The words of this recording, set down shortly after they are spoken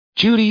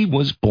Judy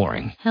was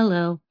boring.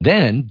 Hello.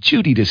 Then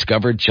Judy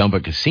discovered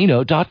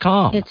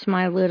ChumbaCasino.com. It's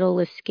my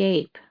little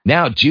escape.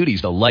 Now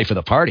Judy's the life of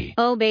the party.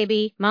 Oh,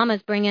 baby,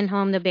 mama's bringing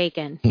home the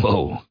bacon.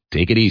 Whoa,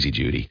 take it easy,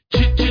 Judy.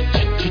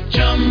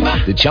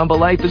 The Chumba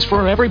life is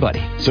for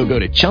everybody. So go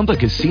to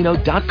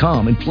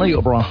ChumbaCasino.com and play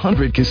over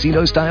 100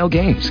 casino-style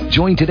games.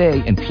 Join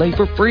today and play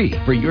for free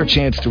for your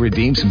chance to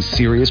redeem some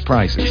serious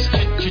prizes.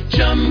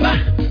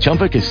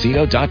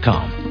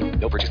 ChumbaCasino.com.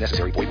 No purchase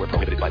necessary. Void where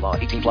prohibited by law.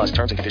 18 plus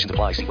terms and conditions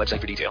apply. See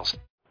website for details.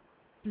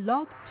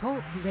 Blog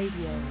Talk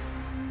Radio.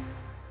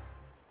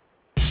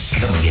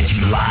 Coming at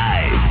you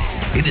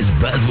live. It is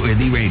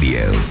BuzzWorthy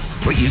Radio,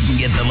 where you can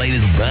get the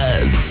latest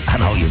buzz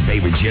on all your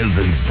favorite shows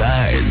and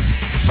stars.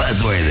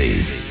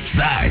 BuzzWorthy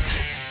starts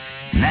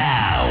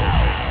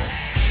now.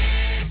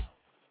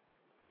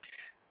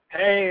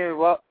 Hey,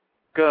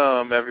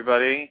 welcome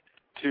everybody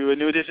to a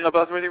new edition of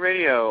BuzzWorthy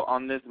Radio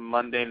on this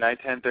Monday night,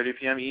 10:30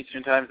 p.m.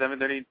 Eastern Time,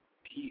 7:30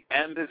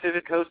 p.m.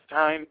 Pacific Coast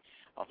Time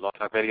on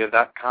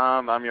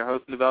blogtalkradio.com. I'm your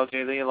host, Nubel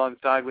J. Lee,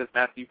 alongside with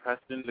Matthew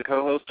Preston, the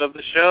co-host of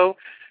the show.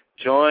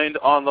 Joined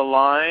on the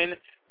line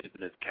is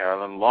Ms.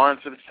 Carolyn Lawrence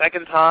for the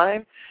second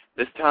time.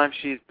 This time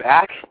she's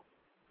back.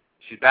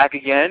 She's back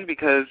again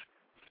because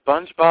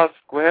Spongebob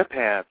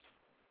Squarepants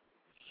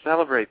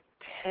celebrates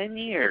 10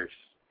 years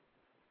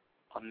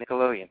on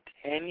Nickelodeon.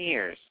 10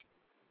 years.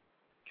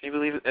 Can you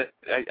believe it?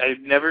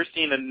 I've never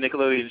seen a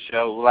Nickelodeon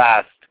show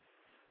last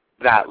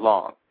that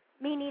long.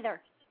 Me neither.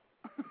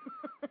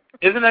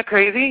 Isn't that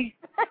crazy?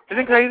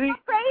 Isn't it crazy?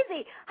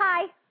 Crazy.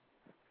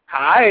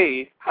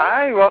 Hi.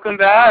 Hi, welcome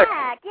back.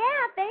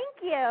 Yeah, thank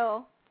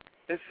you.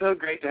 It's so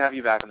great to have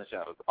you back on the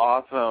show. It's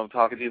awesome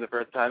talking to you the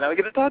first time. Now we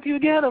get to talk to you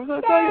again. I'm so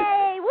excited.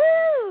 Yay,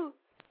 woo!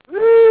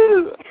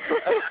 Woo!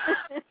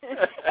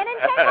 And in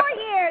 10 more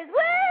years,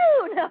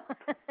 woo! No.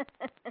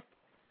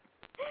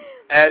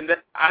 And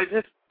I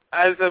just,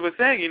 as I was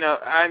saying,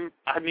 I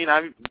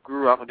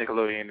grew up on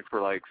Nickelodeon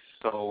for like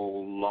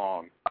so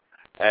long,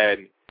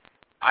 and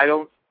I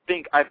don't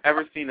think I've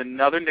ever seen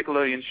another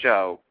Nickelodeon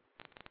show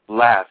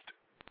last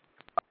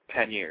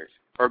 10 years,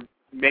 or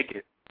make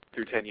it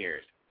through 10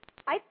 years.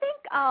 I think,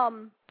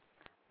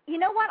 you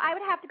know what? I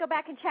would have to go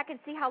back and check and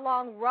see how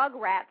long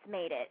Rugrats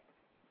made it.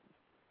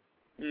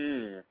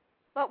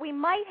 But we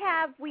might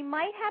have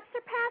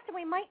surpassed, and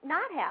we might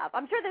not have.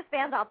 I'm sure there's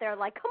fans out there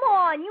like, come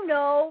on,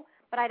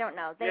 but I don't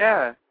know.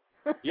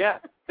 Yeah,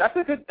 that's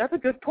a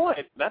good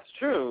point. That's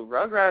true.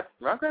 Rugrats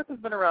has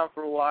been around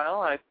for a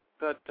while.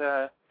 Rugrats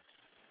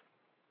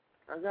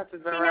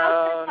has been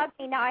around.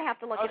 Now I have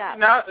to look it up.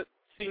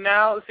 See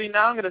now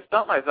I'm going to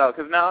stump myself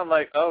because now I'm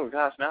like, oh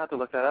gosh, now I have to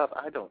look that up.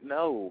 I don't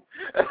know.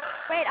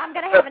 Wait, I'm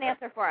going to have an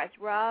answer for us.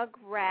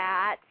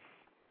 Rugrats.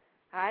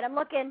 All right, I'm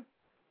looking.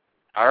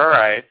 All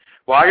right.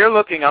 While you're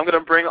looking, I'm going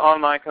to bring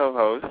on my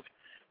co-host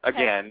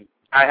again. Okay.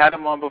 I had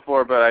him on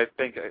before, but I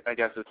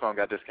guess his phone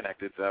got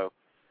disconnected, so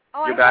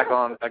you're back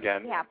on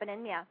again.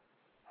 Happening, yeah.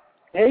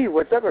 Hey,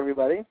 what's up,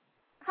 everybody?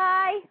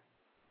 Hi.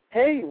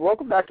 Hey,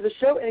 welcome back to the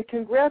show, and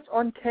congrats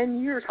on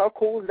 10 years. How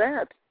cool is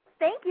that?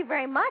 Thank you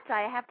very much.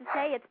 I have to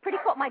say, it's pretty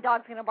cool. My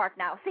dog's going to bark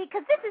now. See,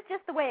 because this is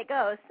just the way it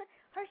goes.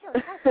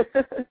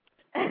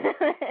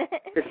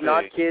 It's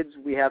not kids,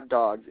 we have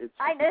dogs.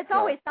 It's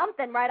always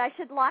something, right? I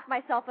should lock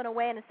myself in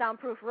a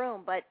soundproof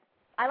room, but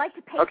I like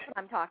to pace when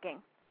I'm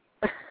talking.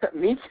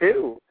 Me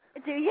too.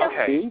 Do you?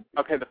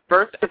 Okay, the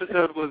first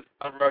episode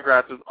of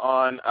Rugrats was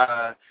on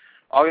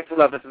August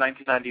 11th,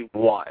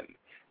 1991.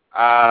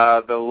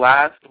 The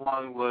last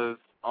one was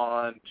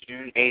on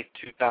June 8th,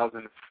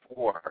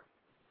 2004.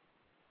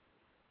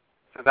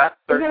 So that's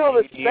 13 all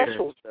the years.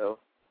 Specials, though.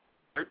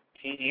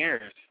 13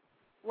 years.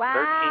 Wow.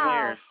 13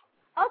 years.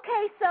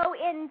 Okay, so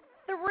in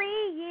 3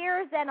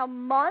 years and a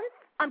month,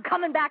 I'm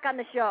coming back on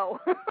the show.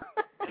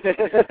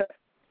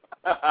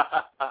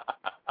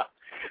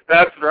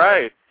 That's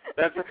right.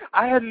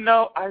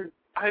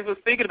 I was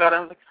thinking about it. I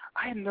was like,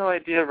 I had no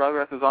idea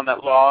Rugrats was on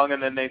that long,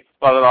 and then they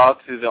spun it off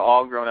to the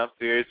All Grown Up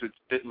series, which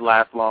didn't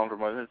last long for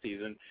more than a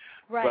season.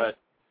 Right.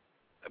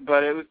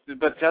 But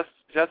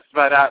just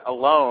by that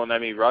alone, I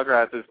mean,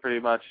 Rugrats is pretty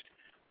much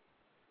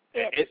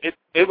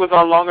it was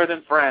on longer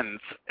than Friends.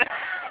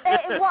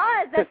 It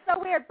was. That's so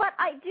weird. But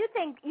I do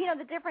think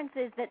the difference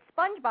is that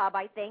SpongeBob,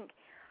 I think,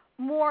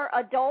 more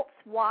adults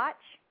watch.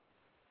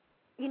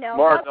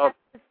 More adults.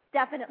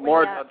 Definitely.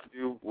 More adults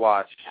do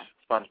watch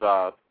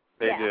SpongeBob.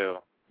 They do.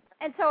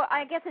 And so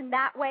I guess in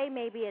that way,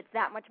 maybe it's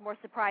that much more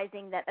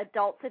surprising that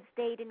adults have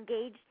stayed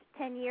engaged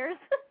 10 years.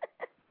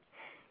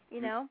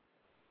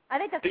 I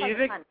think that's kind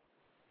of fun.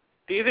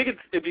 Do you think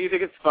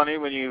it's funny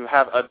when you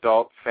have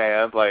adult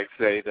fans like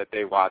say that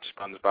they watch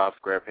SpongeBob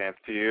SquarePants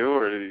to you,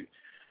 or?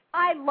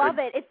 I love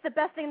it. It's the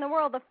best thing in the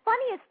world. The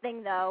funniest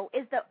thing though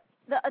is the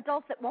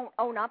adults that won't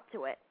own up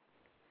to it.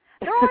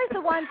 They're always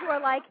the ones who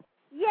are like,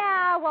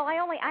 yeah, well, I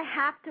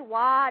have to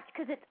watch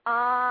because it's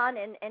on,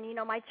 and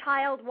my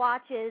child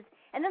watches,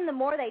 and then the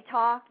more they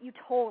talk, you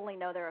totally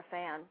know they're a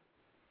fan.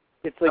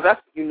 It's like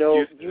you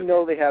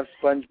know they have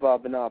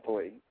SpongeBob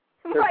Monopoly.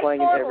 They're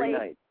playing it every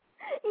night.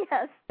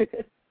 Yes.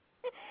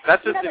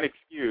 That's just an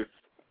excuse,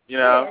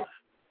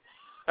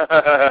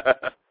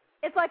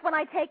 It's like when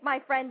I take my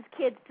friends'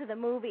 kids to the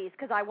movies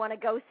because I want to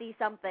go see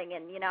something,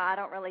 and, I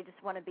don't really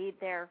just want to be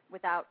there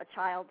without a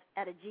child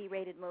at a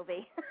G-rated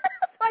movie.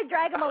 So I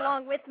drag them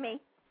along with me.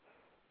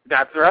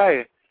 That's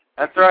right.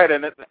 That's right.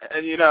 And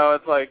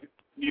it's like,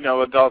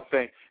 adults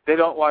saying, they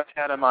don't watch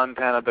Hannah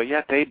Montana, but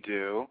yet they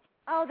do.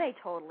 Oh, they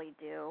totally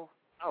do.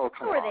 Oh,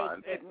 come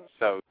on. They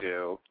so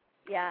do.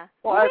 Yeah.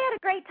 Well, we had a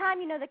great time.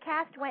 The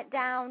cast went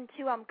down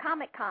to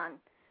Comic-Con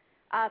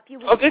a few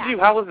weeks back. Oh, did you?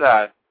 How was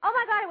that? Oh,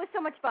 my God, it was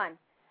so much fun.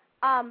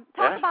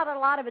 Talk about a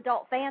lot of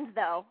adult fans,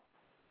 though.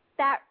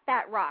 That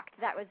rocked.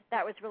 That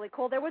was really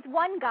cool. There was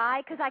one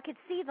guy, because I could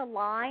see the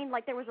line,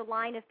 like there was a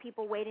line of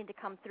people waiting to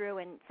come through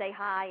and say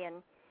hi and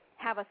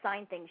have us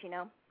sign things,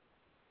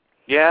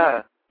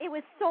 Yeah. It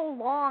was so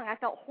long, I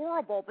felt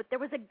horrible, but there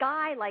was a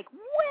guy, like,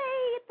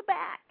 way at the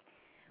back,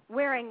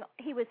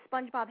 he was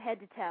SpongeBob head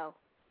to toe.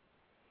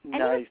 And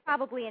nice. he was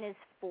probably in his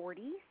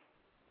 40s.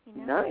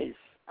 Nice.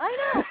 I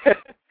know.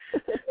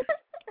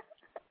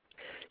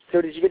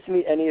 So did you get to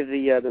meet any of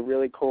the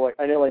really cool,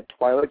 I know, like,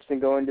 Twilight's been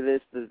going to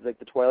this, the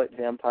Twilight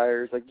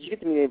vampires. Like, did you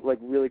get to meet any, like,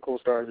 really cool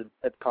stars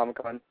at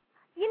Comic-Con?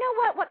 You know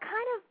what? What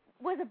kind of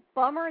was a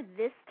bummer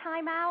this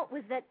time out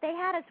was that they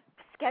had us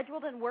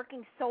scheduled and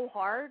working so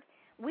hard,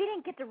 we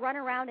didn't get to run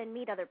around and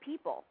meet other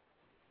people.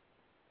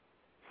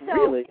 So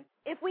really?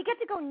 If we get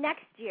to go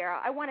next year,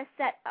 I want to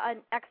set an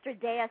extra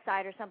day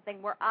aside or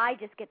something where I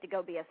just get to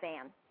go be a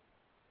fan.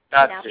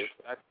 That's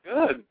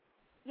good.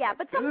 Yeah,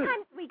 but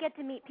sometimes we get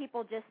to meet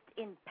people just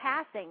in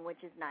passing,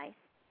 which is nice.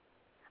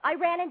 I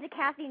ran into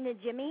Kathy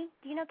Najimy.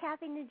 Do you know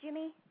Kathy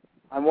Najimy?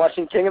 I'm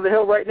watching King of the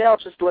Hill right now,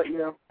 just to let you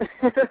know.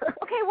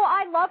 Okay, well,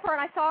 I love her,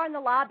 and I saw her in the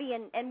lobby,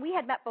 and we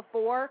had met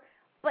before.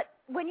 But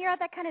when you're at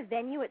that kind of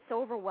venue, it's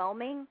so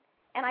overwhelming,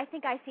 and I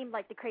think I seemed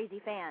like the crazy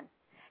fan.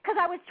 Because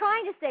I was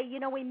trying to say,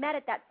 we met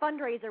at that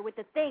fundraiser with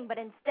the thing, but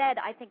instead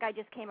I think I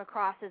just came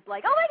across as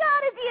like, oh, my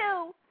God, it's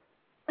you!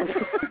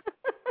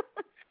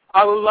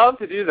 I would love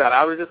to do that.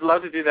 I would just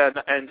love to do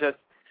that and just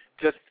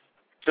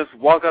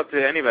walk up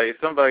to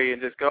somebody,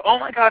 and just go, oh,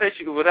 my God, it's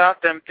you,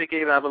 without them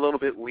thinking I'm a little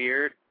bit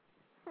weird.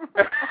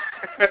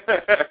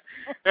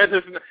 And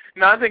just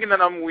not thinking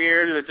that I'm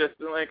weird, but just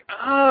like,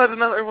 oh, it's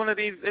another one of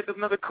these, it's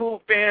another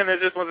cool fan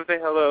that just wants to say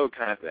hello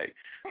kind of thing.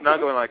 Not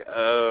going like,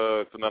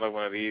 oh, it's another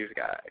one of these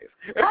guys.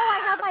 Oh, I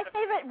have my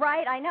favorite,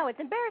 right, I know, it's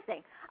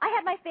embarrassing. I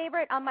had my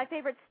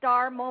favorite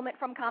star moment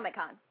from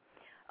Comic-Con.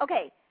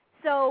 Okay,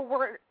 so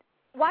we're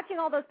watching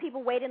all those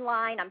people wait in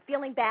line. I'm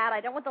feeling bad.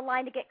 I don't want the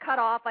line to get cut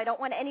off. I don't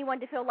want anyone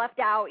to feel left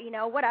out,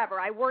 whatever.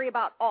 I worry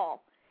about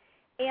all.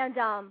 And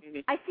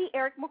I see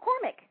Eric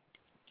McCormick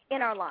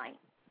in our line.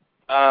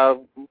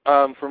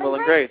 From Will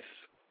and Grace.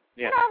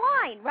 Yeah. In our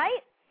line,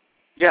 right?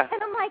 Yeah.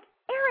 And I'm like,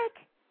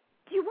 Eric,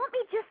 do you want me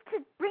just to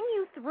bring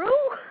you through?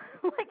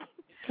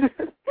 Because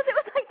it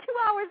was like 2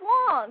 hours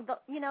long,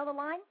 the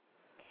line.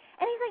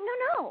 And he's like,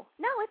 no,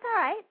 it's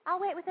all right. I'll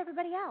wait with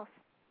everybody else.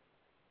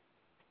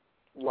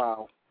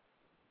 Wow.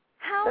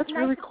 How That's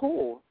really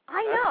cool.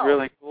 I know. That's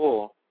really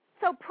cool.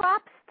 So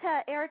props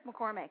to Eric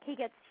McCormick. He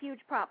gets huge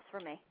props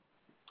from me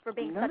for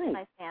being such a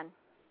nice fan.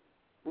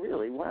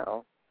 Really?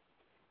 Wow.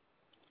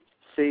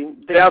 See,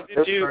 they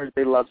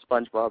love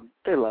SpongeBob.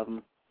 They love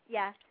him.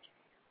 Yeah.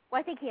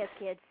 Well, I think he has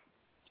kids.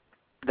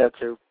 That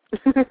too.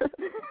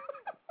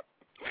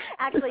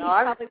 Actually, he's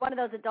probably one of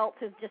those adults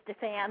who's just a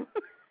fan.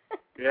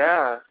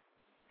 Yeah.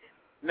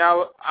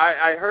 Now,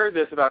 I heard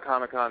this about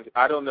Comic-Con.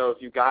 I don't know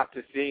if you got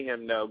to see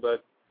him,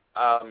 but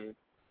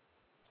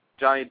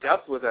Johnny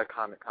Depp was at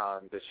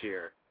Comic-Con this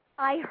year.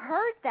 I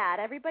heard that.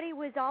 Everybody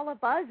was all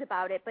abuzz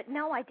about it, but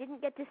no, I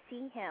didn't get to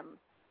see him.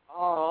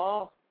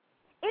 Oh.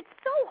 It's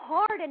so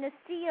hard in a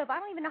sea of, I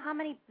don't even know how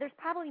many, there's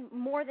probably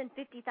more than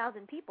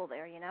 50,000 people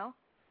there,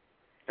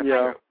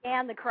 Yeah.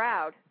 And the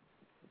crowd.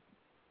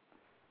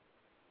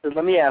 So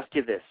let me ask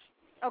you this.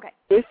 Okay.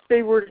 If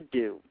they were to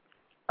do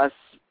a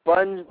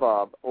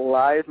SpongeBob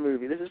live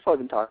movie, this has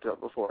probably been talked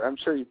about before. I'm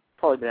sure you've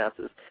probably been asked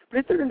this. But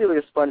if they're going to do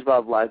like a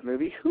SpongeBob live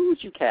movie, who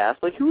would you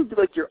cast? Like, who would be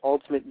like your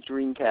ultimate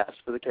dream cast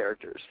for the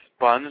characters?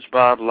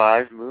 SpongeBob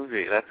live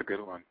movie. That's a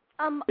good one.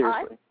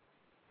 Seriously.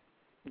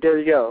 There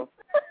you go.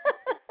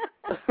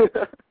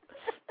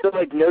 So,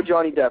 like, no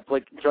Johnny Depp.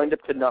 Like, Johnny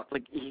Depp could not,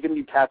 like, he's going to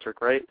be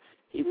Patrick, right?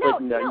 He's no,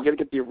 you got to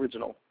get the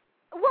original.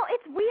 Well,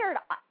 it's weird.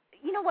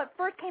 What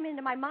first came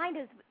into my mind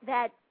is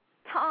that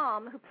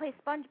Tom, who plays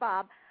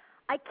SpongeBob,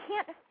 I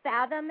can't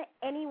fathom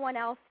anyone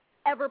else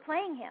ever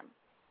playing him.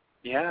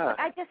 Yeah. Like,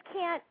 I just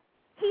can't.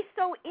 He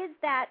so is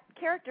that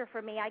character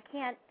for me. I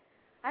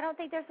don't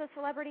think there's a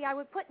celebrity I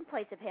would put in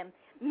place of him.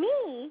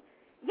 Me,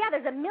 yeah,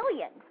 there's a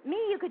million. Me,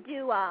 you could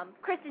do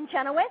Kristen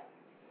Chenoweth,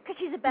 because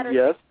she's a better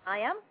singer than I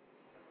am.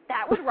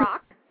 That would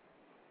rock.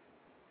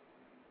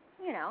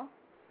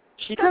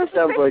 She kind of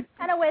sounds like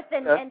Chenoweth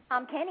and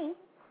Tom Kenny.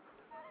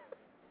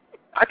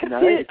 I can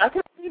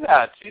see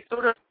that. She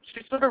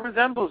sort of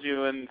resembles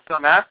you in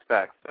some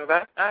aspects. So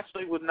that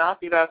actually would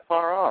not be that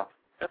far off.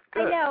 That's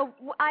good. I know.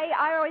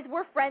 I always,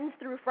 we're friends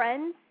through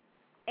friends.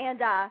 And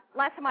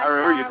last time I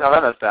remember you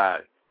telling us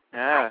that.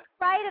 Yeah.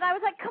 Right, and I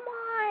was like, come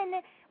on.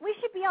 on. We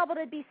should be able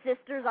to be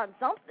sisters on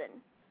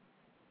something.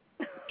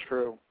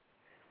 True.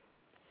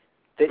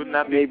 Wouldn't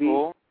that be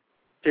cool?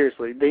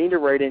 Seriously, they need to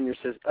write in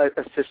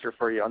a sister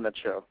for you on that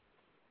show.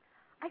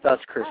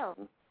 That's Kristen.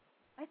 So.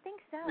 I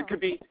think so. It could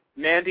be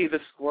Mandy the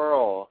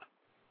squirrel.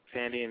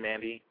 Sandy and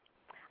Mandy.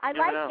 I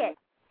like it.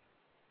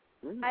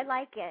 I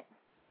like it.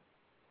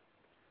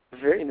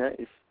 Very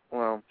nice.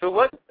 Wow. So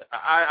what?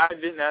 I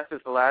didn't ask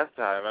this the last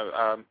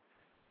time.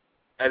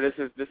 And this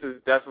is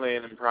definitely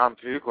an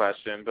impromptu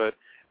question, but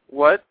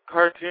what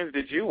cartoons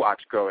did you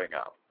watch growing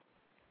up?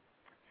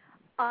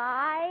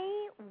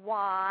 I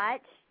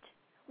watched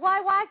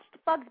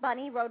Bugs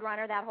Bunny,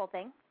 Roadrunner, that whole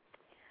thing.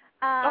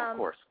 Of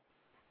course.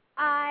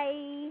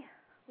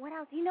 What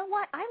else? You know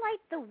what? I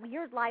liked the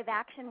weird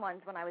live-action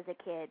ones when I was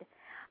a kid.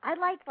 I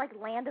liked, like,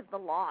 Land of the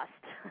Lost.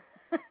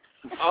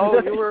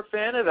 Oh, you were a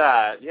fan of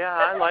that. Yeah,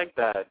 I liked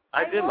that.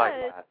 I did like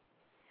that.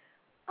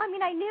 I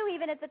mean, I knew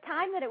even at the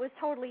time that it was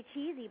totally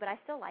cheesy, but I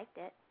still liked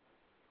it.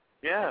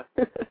 Yeah.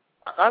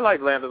 I like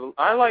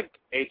I like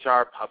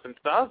HR Pup and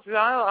stuff.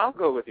 I'll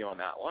go with you on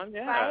that one.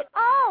 Yeah. Right.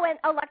 Oh, and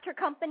Electric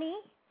Company.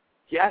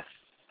 Yes.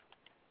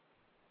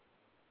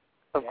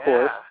 Of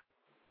course.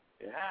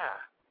 Yeah.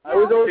 I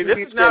was always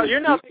you're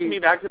now taking me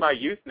back to my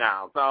youth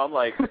now. So I'm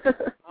like,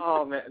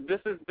 oh man, this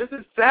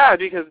is sad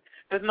because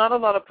there's not a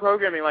lot of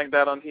programming like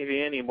that on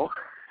TV anymore.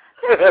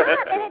 There's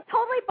not, and it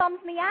totally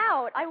bums me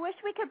out. I wish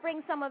we could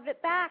bring some of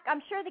it back.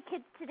 I'm sure the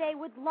kids today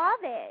would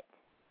love it.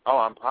 Oh,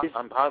 I'm positive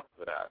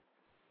of that.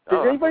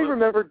 Does anybody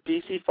remember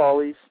DC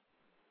Follies?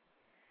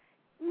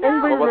 No.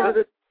 Anybody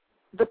remember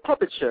the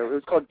puppet show? It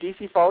was called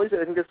DC Follies.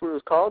 I think that's what it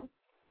was called.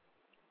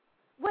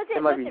 Was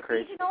it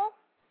regional?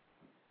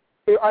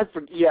 It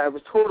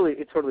was totally.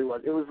 It totally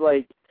was. It was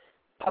like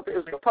puppet. It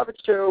was like a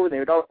puppet show, and they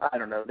would all. I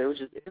don't know. It was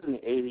in the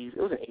 80s.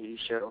 It was an 80s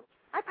show.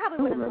 I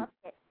probably would have loved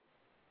it.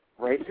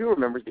 Right? Who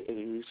remembers the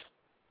 80s?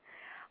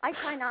 I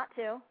try not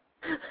to.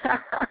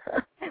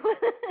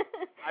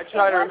 I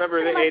try to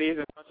remember the 80s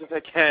as much as I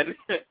can.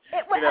 I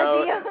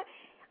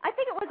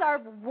think it was our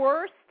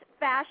worst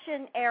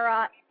fashion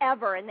era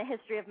ever in the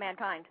history of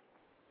mankind.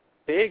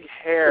 Big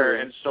hair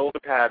and shoulder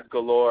pads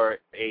galore,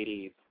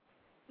 80s.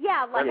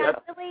 Yeah,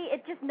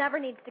 it just never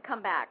needs to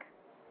come back.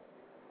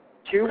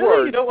 Two really?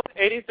 words. You don't want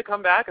the 80s to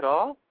come back at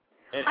all?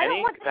 I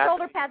don't want the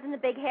shoulder pads and the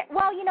big hair.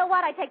 Well, you know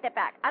what? I take that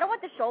back. I don't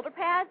want the shoulder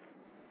pads.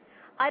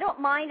 I don't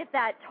mind if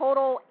that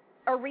total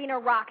arena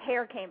rock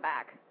hair came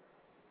back.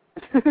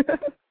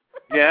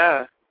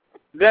 Yeah.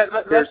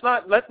 Let's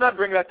not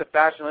bring back the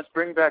fashion. Let's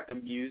bring back the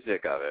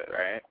music of it,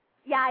 right?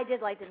 Yeah, I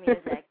did like the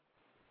music.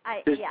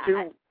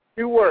 There's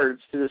two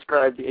words to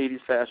describe the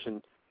 80s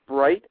fashion: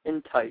 bright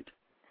and tight.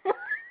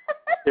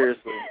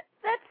 Seriously.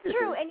 That's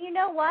true. And you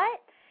know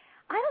what?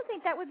 I don't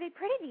think that would be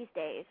pretty these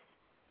days.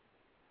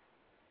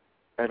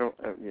 I don't,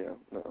 no.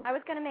 I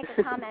was going to make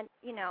a comment,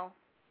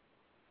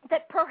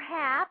 that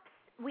perhaps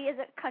we as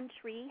a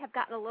country have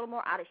gotten a little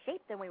more out of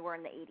shape than we were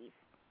in the 80s.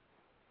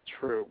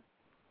 True.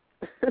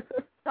 So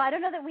I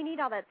don't know that we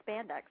need all that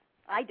spandex.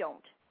 I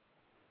don't.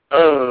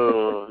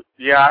 Oh,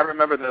 yeah, I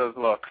remember those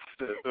looks,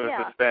 the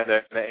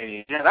spandex in the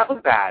 80s. Yeah, that was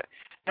bad.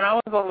 And I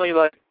was only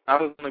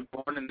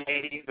born in the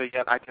 80s, but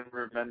yet I can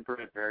remember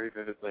it very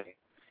vividly.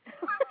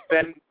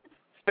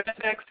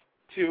 Spandex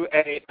to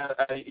a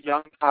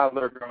young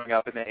toddler growing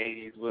up in the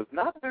 80s was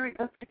not a very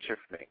good picture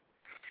for me.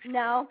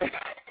 No.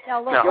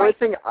 The only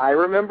thing I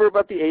remember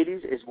about the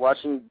 80s is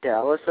watching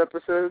Dallas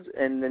episodes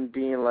and then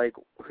being like,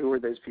 who are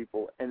those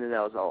people? And then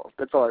that was all.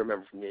 That's all I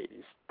remember from the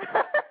 80s.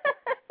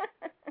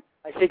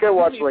 I think I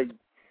watched,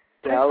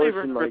 Dallas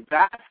and,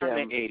 that from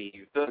the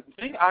 80s. The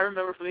thing I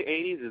remember from the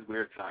 80s is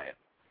Weird Science.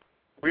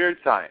 Weird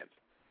Science.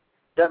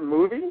 That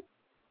movie?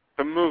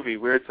 The movie,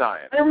 Weird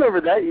Science. I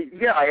remember that.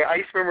 Yeah, I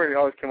just remember it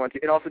always came on.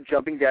 And also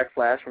Jumping Jack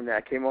Flash when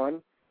that came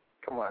on.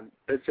 Come on.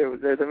 That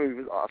movie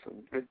was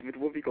awesome. With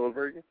Whoopi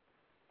Goldberg.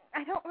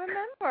 I don't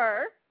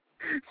remember.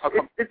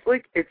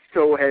 It's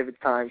so ahead of its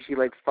time. She,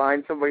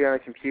 finds somebody on a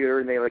computer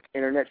and they,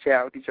 internet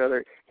chat with each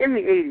other. In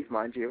the 80s,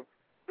 mind you.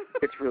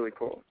 It's really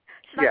cool.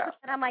 Should I put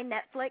that on my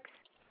Netflix?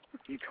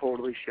 You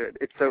totally should.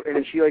 It's so, and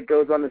then she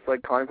goes on this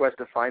conquest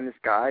to find this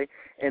guy,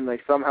 and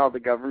somehow the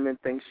government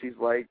thinks she's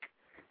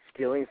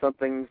stealing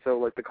something,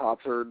 so the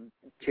cops are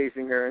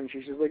chasing her, and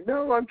she's just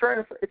no, I'm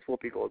trying to. It's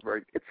Whoopi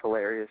Goldberg. It's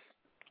hilarious.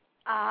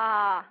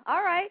 Ah,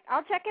 all right,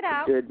 I'll check it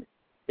out. Good.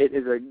 It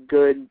is a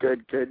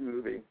good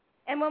movie.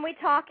 And when we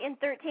talk in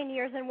 13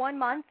 years and 1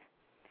 month,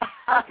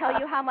 I'll tell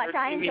you how much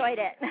I enjoyed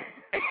it.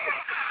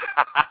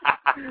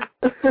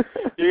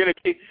 You're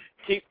gonna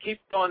keep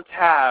on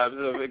tabs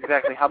of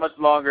exactly how much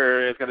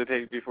longer it's going to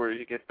take before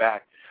you get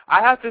back. I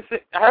have to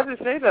say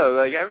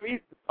though,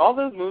 all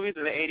those movies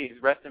in the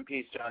 80s, rest in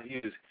peace, John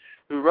Hughes,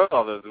 who wrote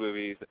all those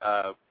movies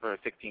for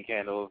 16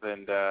 Candles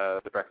and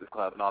The Breakfast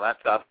Club and all that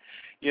stuff.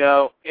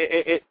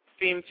 It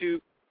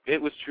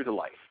was true to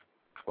life.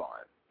 Come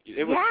on. He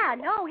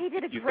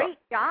did a great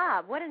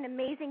job. What an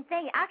amazing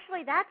thing.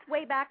 Actually, that's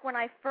way back when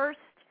I first,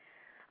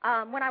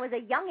 when I was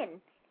a youngin',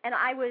 and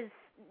I was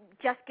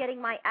just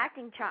getting my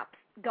acting chops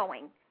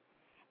going.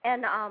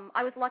 And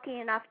I was lucky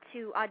enough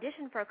to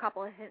audition for a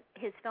couple of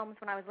his films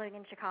when I was living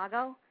in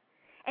Chicago.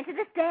 And to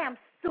this day, I'm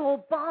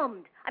so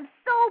bummed.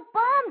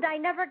 I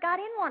never got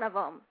in one of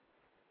them.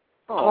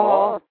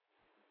 Aww.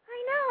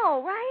 I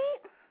know, right?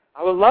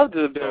 I would love to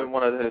have been in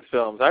one of his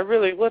films. I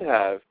really would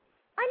have.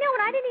 I know,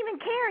 and I didn't even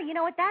care. You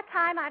know, at that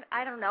time,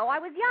 I don't know, I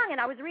was young, and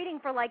I was reading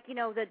for, like, you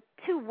know, the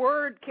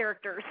 2-word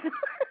characters.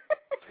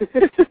 And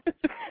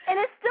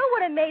it still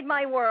would have made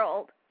my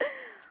world.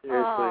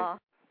 Seriously.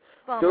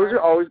 Bummer. Those are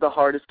always the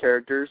hardest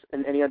characters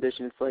in any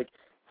audition. It's like,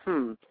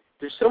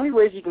 there's so many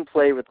ways you can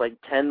play with, like,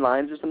 10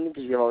 lines or something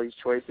because you have all these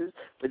choices,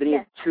 but then you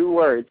have 2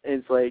 words, and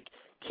it's like,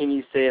 can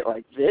you say it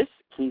like this?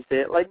 Can you say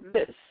it like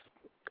this?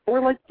 Or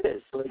like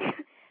this? Like...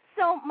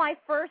 So my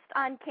first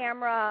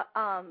on-camera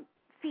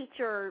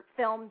feature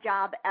film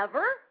job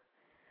ever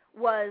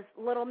was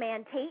Little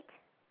Man Tate,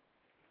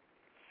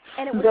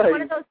 and it was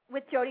one of those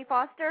with Jodie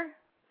Foster.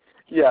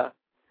 Yeah.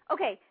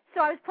 Okay,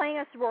 so I was playing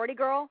a sorority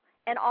girl,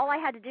 and all I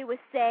had to do was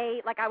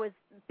say, like I was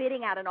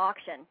bidding at an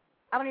auction.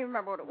 I don't even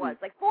remember what it was,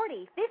 like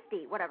 40,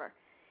 50, whatever.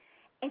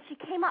 And she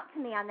came up to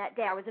me on that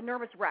day. I was a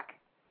nervous wreck.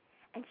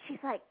 And she's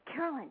like,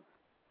 Carolyn,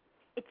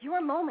 it's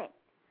your moment.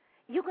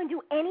 You can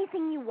do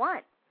anything you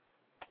want.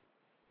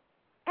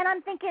 And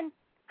I'm thinking,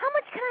 how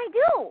much can I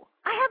do?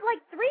 I have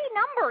like 3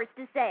 numbers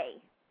to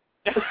say.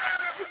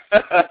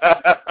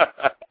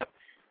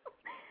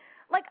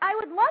 Like, I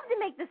would love to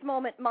make this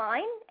moment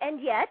mine,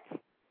 and yet,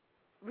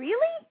 really?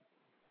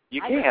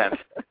 You can't.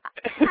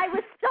 I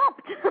was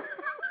stumped.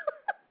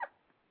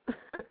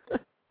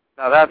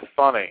 Now that's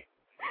funny.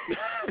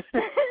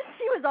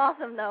 She was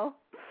awesome, though.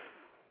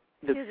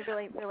 She was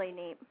really, really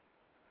neat.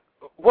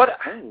 What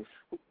I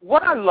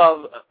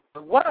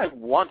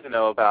want to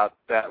know about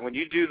that, when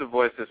you do the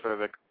voices for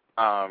the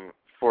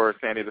for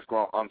Sandy the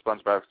Squirrel on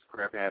SpongeBob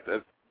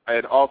Squarepants,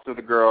 and also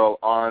the girl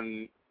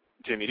on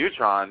Jimmy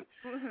Neutron,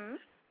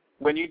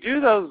 when you do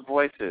those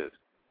voices,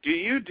 do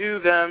you do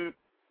them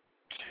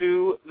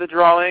to the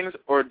drawings,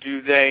 or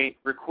do they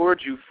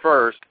record you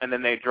first and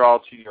then they draw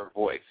to your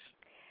voice?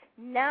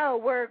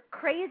 No, we're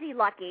crazy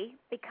lucky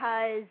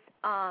because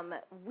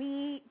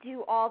we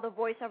do all the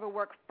voiceover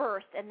work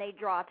first and they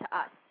draw to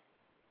us.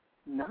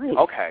 Nice.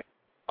 Okay.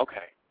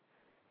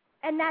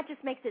 And that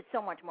just makes it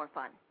so much more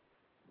fun.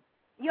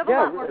 You have a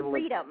lot more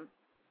freedom,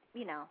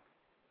 you know.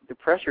 The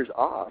pressure's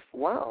off.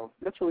 Wow,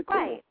 that's really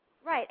cool.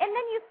 Right. And then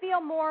you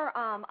feel more,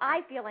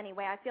 I feel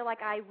anyway, I feel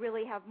like I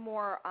really have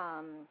more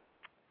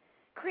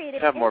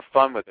creative. Have more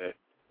fun with it.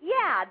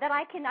 Yeah, that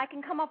I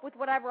can come up with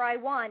whatever I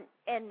want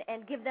and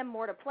give them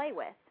more to play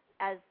with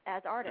as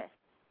artists.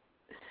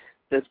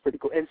 That's pretty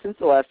cool. And since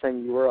the last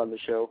time you were on the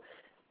show,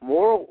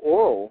 Moral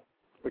Oral,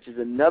 which is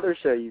another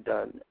show you've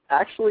done,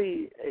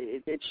 actually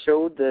it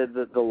showed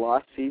the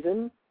lost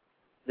season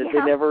that they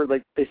never,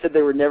 like, they said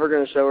they were never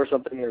going to show or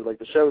something, or like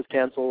the show was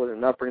canceled and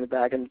not bringing it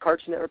back, and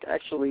Cartoon Network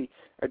actually,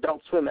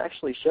 Adult Swim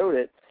actually showed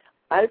it.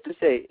 I have to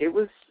say, it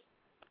was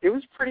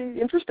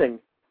pretty interesting.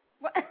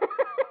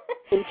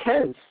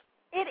 Intense.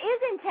 It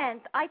is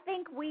intense. I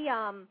think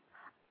I'm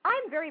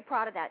very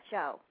proud of that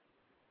show.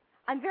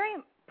 I'm very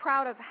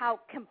proud of how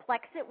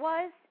complex it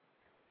was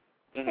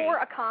for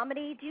a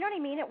comedy. Do you know what I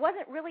mean? It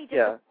wasn't really just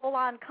a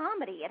full-on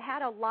comedy. It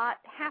had a lot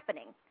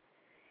happening.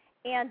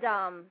 And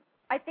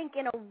I think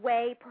in a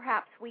way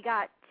perhaps we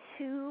got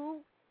too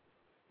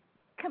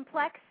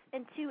complex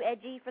and too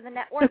edgy for the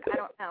network. I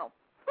don't know.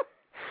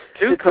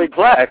 Too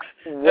complex?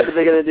 What are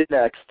they going to do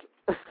next?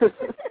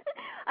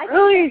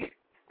 Really?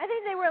 I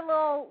think they were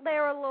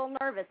a little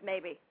nervous,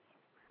 maybe.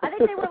 I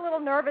think they were a little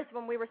nervous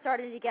when we were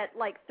starting to get,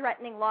 like,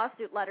 threatening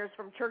lawsuit letters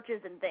from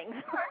churches and things.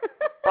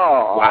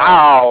 Oh,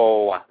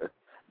 wow.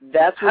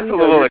 That's when you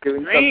know you're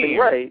doing something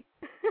right.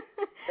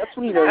 That's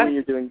when you know when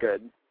you're doing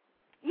good.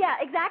 Yeah,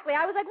 exactly.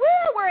 I was like,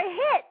 woo, we're a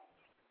hit.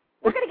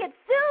 We're going to get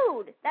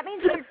sued. That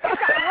means we're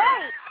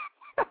right.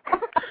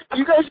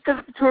 You guys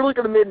totally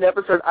could have made an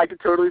episode. I could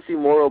totally see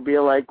Moral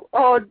being like,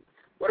 oh,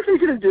 what are we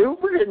going to do?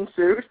 We're getting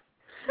sued.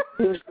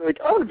 And just like,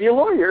 oh, to be a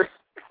lawyer.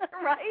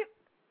 Right?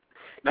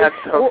 That's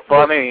so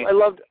funny. I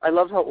loved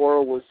how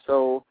Oral was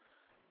so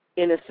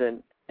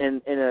innocent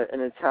in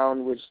a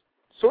town which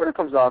sort of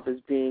comes off as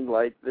being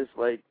like this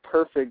like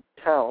perfect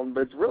town,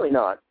 but it's really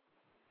not.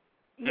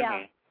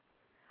 Yeah.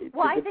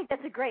 Well, I think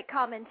that's a great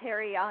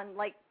commentary on,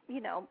 like,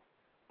 you know,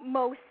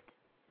 most.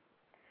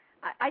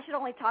 I should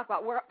only talk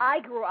about where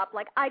I grew up.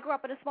 Like, I grew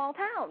up in a small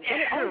town,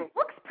 and it always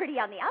looks pretty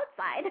on the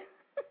outside.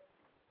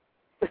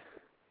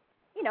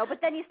 You know, but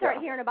then you start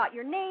hearing about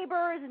your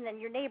neighbors, and then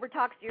your neighbor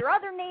talks to your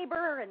other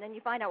neighbor, and then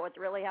you find out what's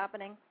really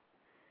happening.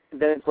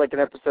 And then it's like an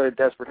episode of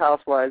Desperate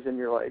Housewives, and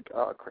you're like,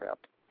 oh, crap.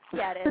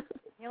 Yeah, it is.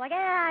 You're like,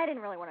 I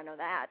didn't really want to know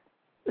that.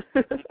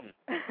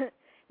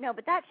 No,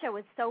 but that show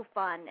was so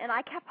fun, and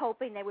I kept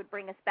hoping they would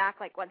bring us back,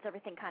 like, once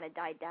everything kind of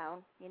died down,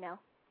 you know?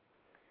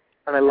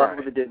 And I love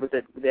what they did with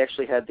it. They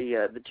actually had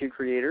the 2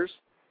 creators,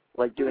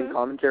 like, doing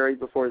commentary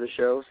before the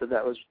show, so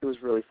it was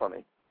really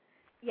funny.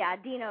 Yeah,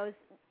 Dino's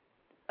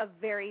a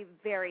very,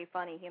 very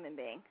funny human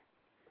being.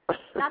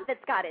 Not that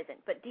Scott isn't,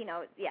 but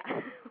Dino, yeah.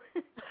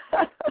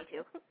 Me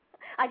too.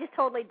 I just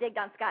totally digged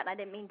on Scott, and I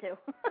didn't mean to.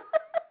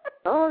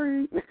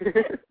 Sorry.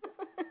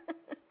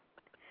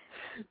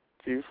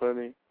 Too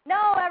funny.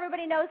 No,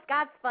 everybody knows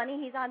Scott's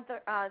funny. He's on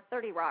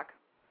 30 Rock.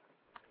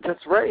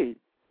 That's right.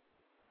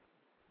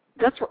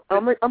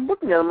 I'm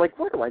looking at him like,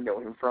 where do I know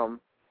him from?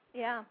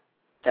 Yeah.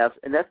 That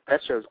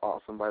show's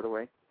awesome, by the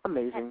way.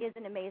 Amazing. That is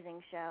an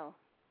amazing show.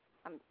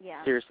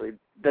 Yeah. Seriously,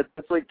 that's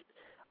like,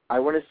 I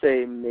want to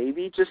say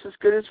maybe just as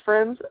good as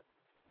Friends.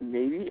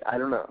 Maybe, I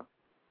don't know.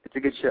 It's a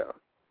good show.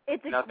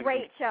 It's a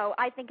great show.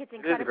 I think it's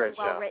incredibly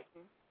well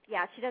written.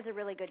 Yeah, she does a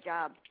really good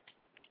job.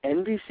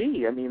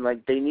 NBC, I mean,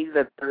 like, they needed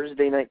that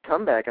Thursday night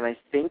comeback, and I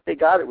think they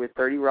got it with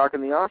 30 Rock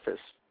and The Office.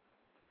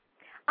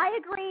 I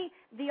agree.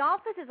 The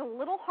Office is a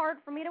little hard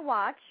for me to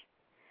watch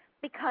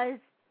because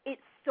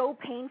it's so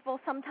painful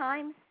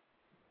sometimes.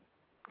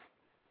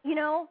 You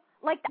know?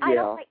 Like, I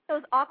don't like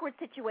those awkward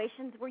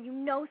situations where you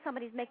know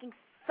somebody's making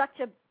such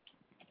a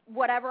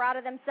whatever out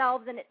of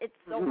themselves, and it's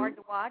so hard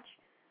to watch.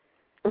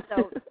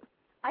 So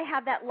I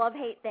have that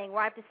love-hate thing where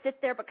I have to sit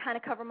there but kind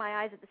of cover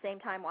my eyes at the same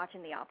time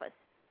watching The Office.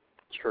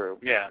 True.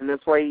 Yeah. And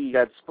that's why you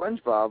got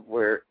SpongeBob,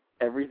 where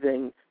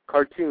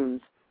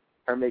cartoons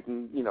are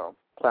making,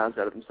 clowns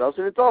out of themselves,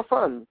 and it's all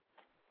fun.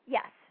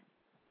 Yes.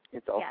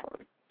 It's all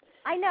fun.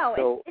 I know.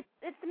 So,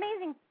 it's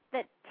amazing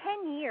that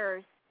 10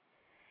 years,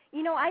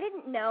 I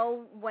didn't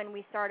know when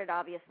we started,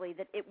 obviously,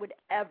 that it would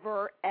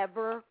ever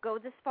go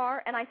this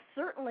far, and I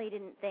certainly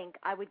didn't think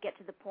I would get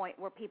to the point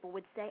where people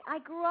would say, I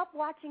grew up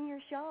watching your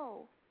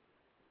show.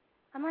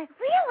 I'm like,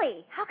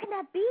 really? How can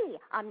that be?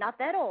 I'm not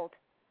that old.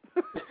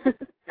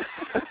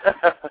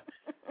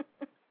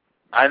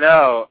 I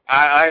know.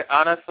 I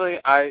honestly,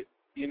 I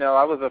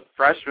was a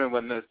freshman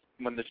when the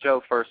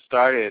show first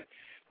started,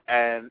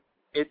 and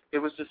it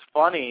was just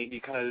funny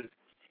because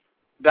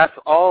that's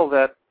all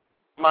that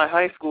my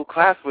high school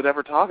class would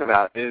ever talk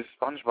about is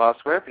SpongeBob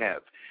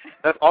Squarepants.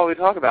 That's all we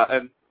talk about,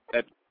 and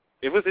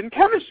it was in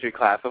chemistry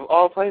class of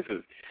all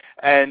places,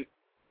 and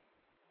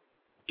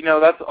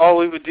that's all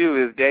we would do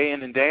is day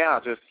in and day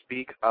out just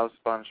speak of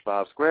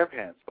SpongeBob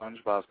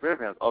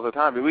Squarepants all the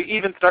time. We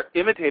even start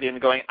imitating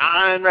and going,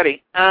 I'm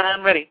ready,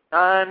 all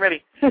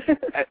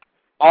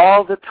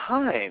the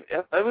time.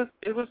 It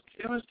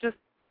was just.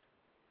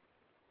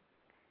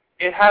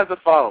 It has a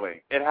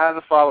following. It has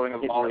a following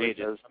of all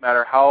ages. No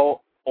matter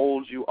how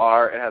old you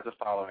are, it has a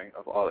following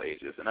of all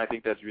ages, and I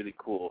think that's really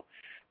cool.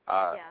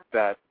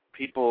 That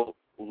people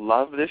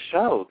love this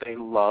show. They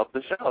love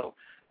the show.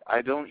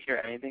 I don't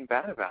hear anything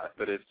bad about it,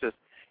 but it's just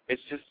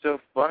so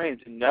funny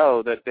to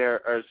know that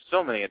there are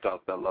so many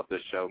adults that love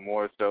this show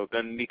more so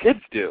than the kids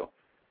do.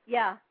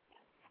 Yeah,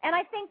 and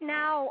I think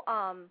now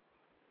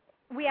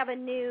we have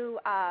an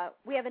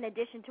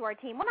addition to our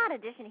team. Well, not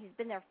addition. He's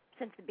been there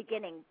since the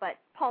beginning, but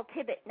Paul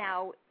Tibbett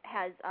now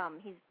has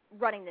he's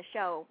running the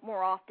show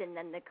more often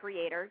than the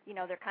creator.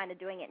 They're kind of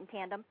doing it in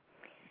tandem,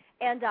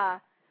 and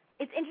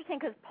it's interesting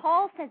because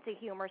Paul's sense of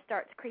humor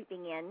starts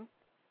creeping in.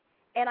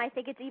 And I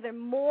think it's even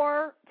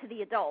more to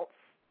the adults,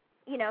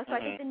 so I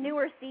think the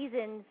newer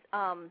seasons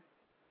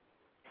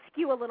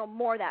skew a little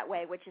more that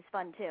way, which is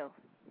fun too.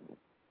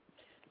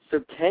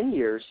 So 10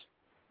 years,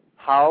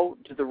 how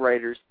do the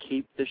writers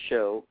keep the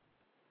show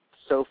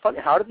so fun?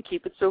 How do they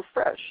keep it so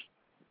fresh?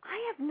 I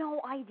have no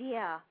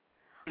idea.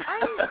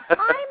 I'm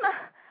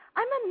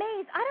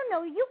amazed. I don't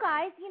know. You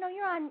guys,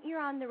 you're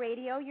on the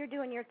radio. You're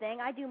doing your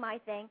thing. I do my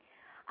thing.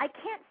 I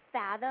can't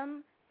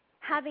fathom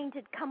having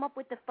to come up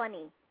with the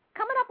funny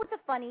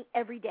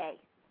every day.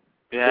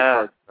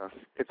 Yeah,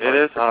 it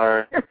is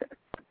hard.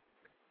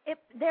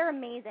 They're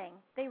amazing.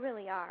 They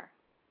really are.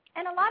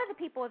 And a lot of the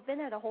people have been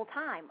there the whole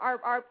time.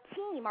 Our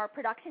team, our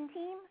production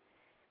team,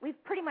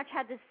 we've pretty much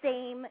had the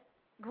same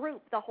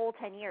group the whole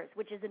 10 years,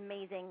 which is an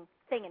amazing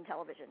thing in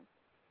television.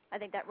 I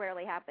think that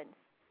rarely happens.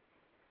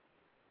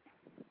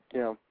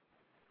 Yeah,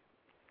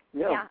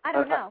 I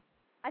don't know.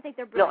 I think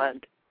they're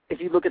brilliant. If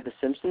you look at The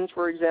Simpsons,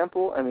 for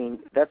example, I mean,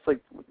 that's like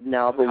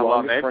now the how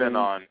long they've longest been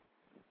on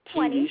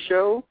TV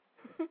show.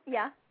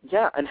 Yeah.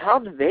 Yeah, and how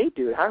do they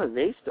do it? How do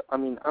they I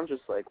mean, I'm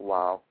just like,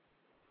 wow.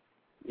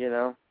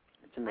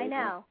 It's amazing. I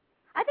know.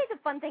 I think the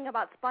fun thing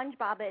about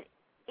SpongeBob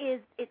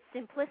is its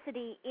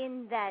simplicity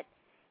in that,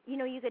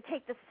 you could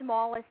take the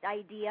smallest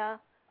idea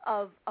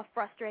of a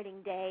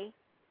frustrating day,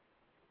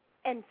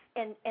 and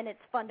it's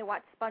fun to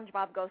watch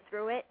SpongeBob go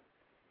through it.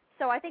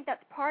 So I think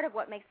that's part of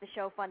what makes the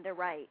show fun to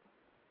write.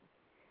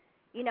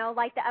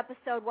 Like the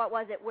episode, what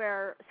was it,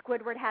 where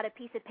Squidward had a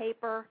piece of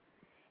paper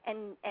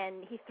and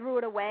he threw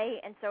it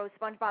away, and so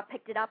SpongeBob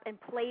picked it up and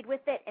played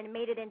with it and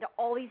made it into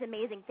all these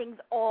amazing things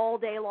all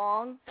day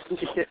long.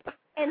 Yeah.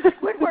 And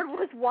Squidward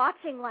was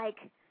watching like,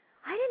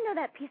 I didn't know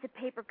that piece of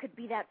paper could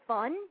be that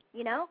fun,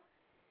 So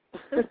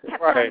he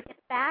kept trying to get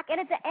it back, and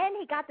at the end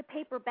he got the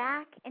paper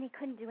back and he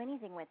couldn't do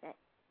anything with it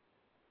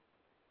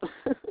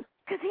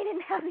because he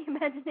didn't have the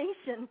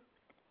imagination.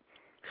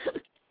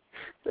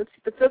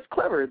 That's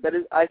clever.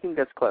 I think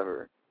that's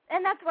clever.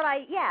 And that's what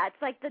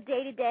it's like the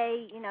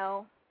day-to-day,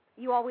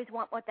 you always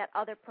want what that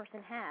other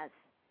person has.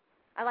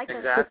 I like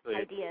those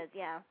ideas,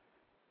 yeah.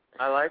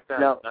 I like that.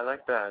 Now, I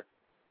like that.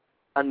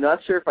 I'm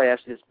not sure if I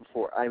asked you this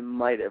before. I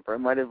might have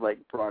like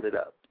brought it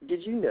up.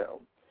 Did you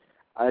know?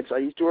 I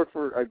used to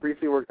I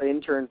briefly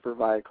interned for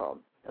Viacom,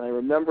 and I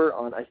remember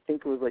on, I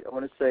think it was like, I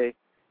want to say,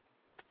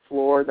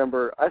 floor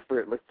number, I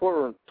forget, like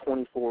floor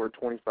 24 or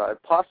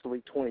 25,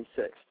 possibly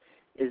 26,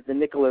 is the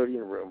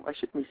Nickelodeon room. I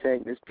shouldn't be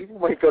saying this. People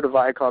might go to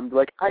Viacom and be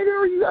like, I know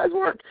where you guys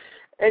work.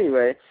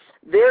 Anyway,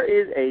 there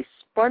is a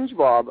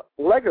SpongeBob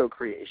Lego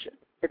creation.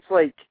 It's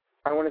like,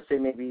 I want to say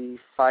maybe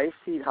 5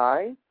 feet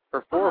high,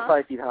 or 4 or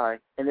 5 feet high,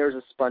 and there's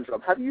a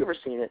SpongeBob. Have you ever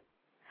seen it?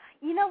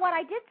 You know what?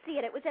 I did see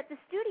it. It was at the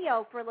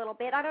studio for a little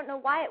bit. I don't know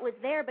why it was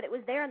there, but it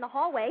was there in the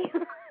hallway.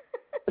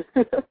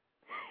 It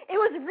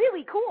was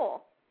really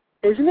cool.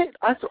 Isn't it?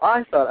 That's what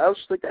I thought. I was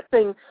just like, that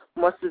thing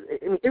must have,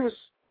 I mean, it was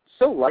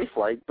so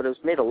lifelike, but it was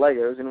made of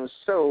Legos, and it was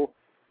so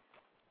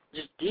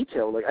just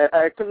detailed. Like,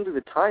 I couldn't do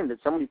the time that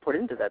somebody put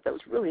into that. That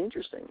was really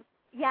interesting.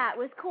 Yeah, it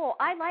was cool.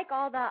 I like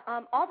all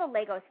the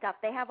Lego stuff.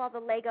 They have all the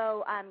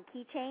Lego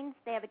keychains.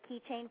 They have a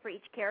keychain for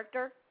each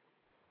character.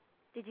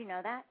 Did you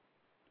know that?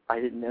 I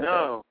didn't know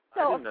No.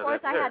 So, I of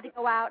course, I had to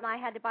go out and I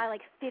had to buy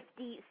like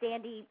 50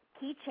 Sandy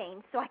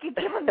keychains so I could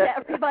give them to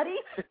everybody.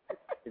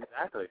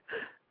 Exactly.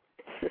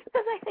 Because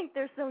I think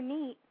they're so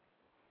neat.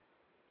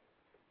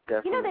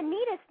 Definitely. You know, the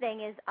neatest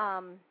thing is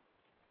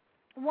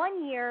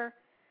one year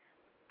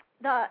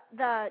the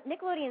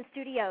Nickelodeon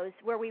Studios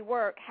where we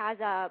work has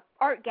a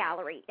art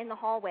gallery in the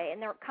hallway, and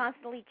they're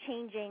constantly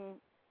changing,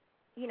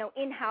 you know,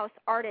 in-house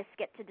artists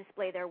get to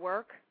display their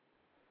work.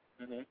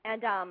 Mm-hmm.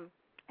 And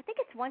I think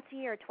it's once a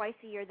year or twice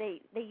a year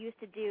they used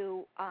to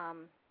do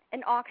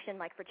an auction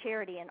like for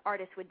charity, and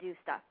artists would do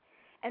stuff.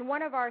 And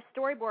one of our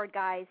storyboard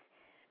guys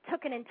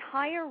took an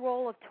entire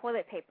roll of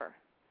toilet paper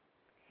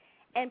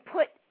and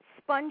put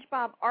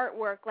SpongeBob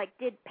artwork, like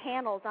did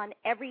panels on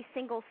every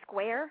single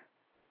square.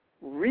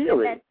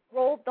 Really? And then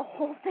rolled the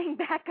whole thing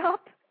back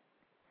up.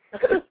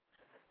 And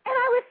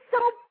I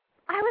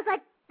was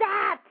like,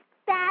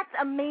 that's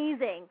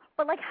amazing.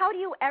 But like, how do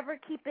you ever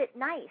keep it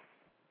nice?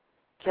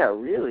 Yeah,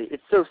 really.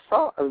 It's so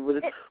soft.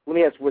 Let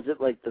me ask, was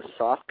it like the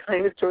soft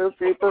kind of toilet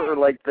paper, or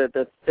like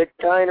the thick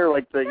kind, or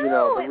like the, you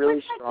know, the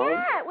really strong?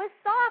 Yeah, it was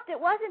soft.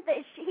 It wasn't that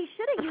he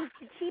should have used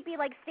the cheapy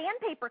like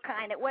sandpaper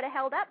kind. It would have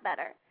held up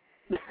better.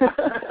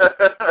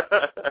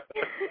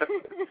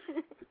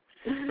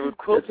 It was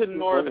quilted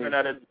northern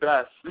at its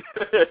best.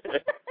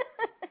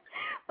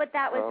 But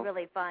that was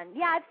really fun.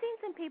 Yeah, I've seen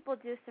some people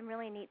do some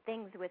really neat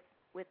things with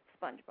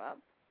SpongeBob.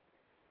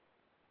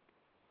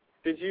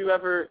 Did you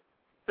ever,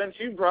 since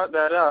you brought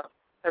that up,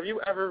 have you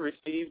ever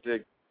received a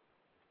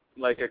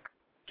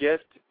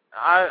gift?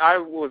 I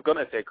was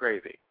gonna say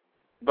crazy,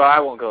 but I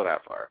won't go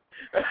that far.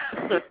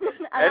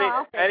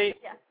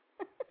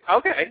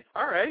 Okay,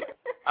 all right.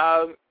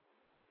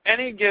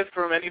 Any gift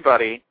from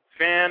anybody,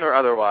 fan or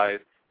otherwise,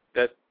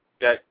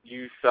 that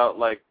you felt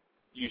like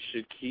you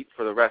should keep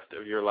for the rest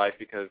of your life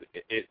because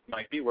it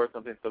might be worth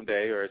something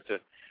someday, or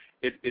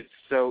it's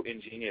so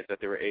ingenious that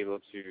they were able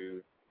to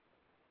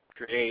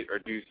create or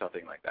do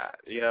something like that.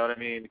 You know what I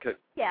mean? Because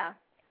yeah.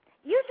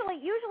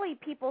 Usually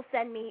people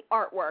send me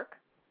artwork.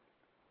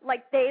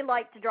 Like, they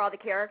like to draw the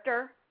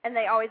character, and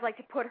they always like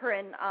to put her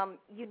in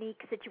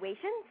unique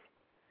situations,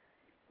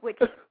 which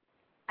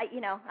I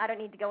don't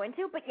need to go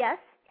into, but yes.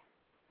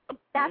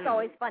 That's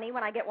always funny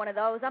when I get one of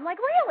those. I'm like,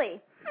 really?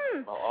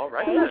 Well, all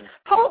right hey. then.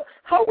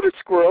 How would a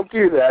squirrel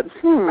do that?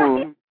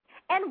 Right.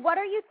 And what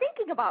are you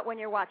thinking about when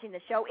you're watching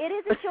the show? It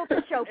is a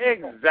children's show.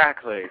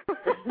 Exactly.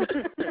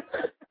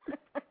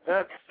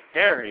 That's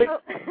scary.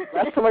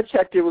 Last time I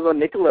checked, it was on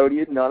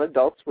Nickelodeon, not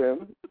Adult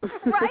Swim.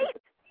 Right?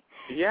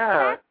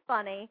 Yeah. That's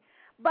funny.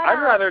 But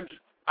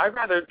I'd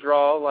rather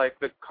draw like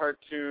the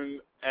cartoon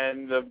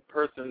and the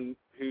person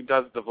who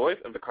does the voice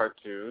of the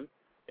cartoon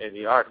in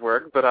the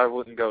artwork, but I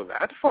wouldn't go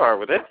that far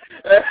with it.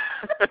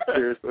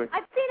 Seriously.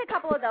 I've seen a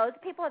couple of those.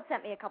 People have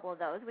sent me a couple of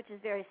those, which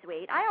is very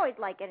sweet. I always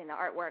like getting the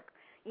artwork,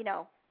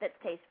 that's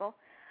tasteful.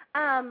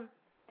 I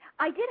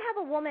did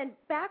have a woman,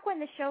 back when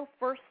the show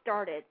first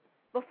started,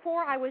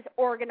 before I was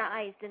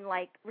organized and,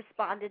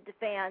 responded to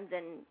fans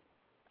and,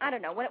 I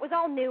don't know, when it was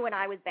all new and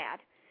I was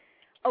bad,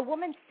 a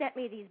woman sent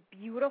me these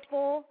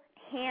beautiful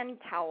hand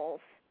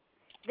towels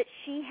that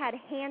she had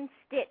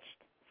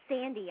hand-stitched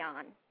Sandy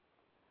on.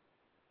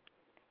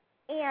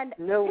 And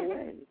no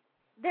way.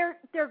 They're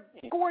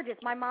gorgeous.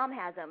 My mom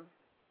has them.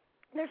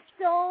 They're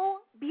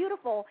so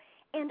beautiful,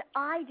 and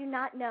I do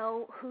not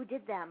know who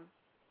did them.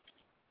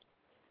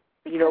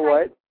 You know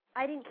what?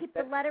 I didn't keep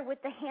the letter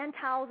with the hand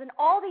towels, and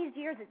all these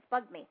years it's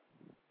bugged me.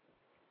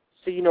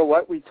 So you know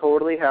what? We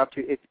totally have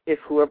to. If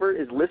whoever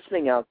is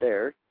listening out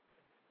there,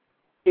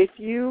 if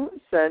you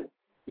sent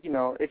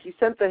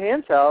the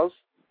hand towels,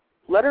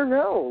 let her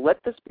know.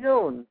 Let this be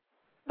known.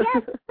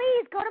 Yes,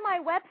 please go to my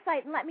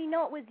website and let me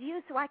know it was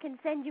you so I can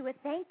send you a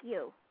thank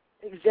you.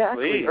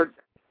 Exactly. Please.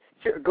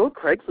 Or go to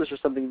Craigslist or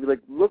something and be like,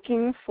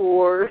 looking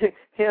for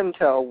hand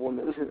towel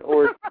woman.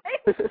 Or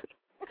right?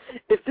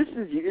 if this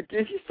is you,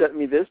 if you sent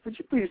me this, would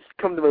you please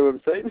come to my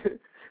website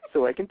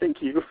so I can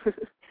thank you?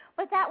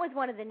 But that was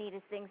one of the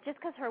neatest things, just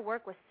because her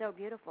work was so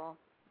beautiful.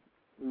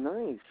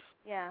 Nice.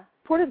 Yeah.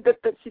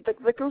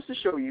 That goes to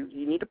show you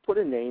need to put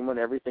a name on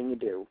everything you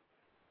do.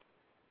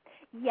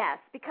 Yes,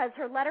 because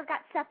her letter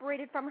got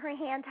separated from her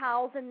hand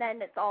towels, and then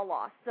it's all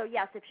lost. So,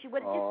 yes, if she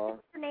would have just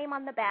put her name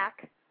on the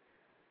back,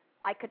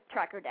 I could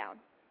track her down.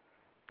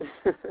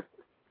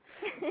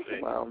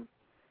 Wow.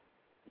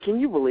 Can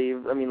you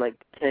believe,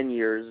 10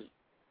 years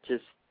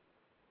just,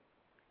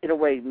 in a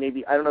way,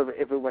 maybe, I don't know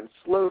if it went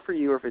slow for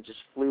you or if it just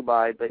flew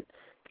by, but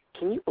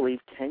can you believe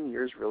 10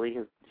 years really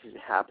has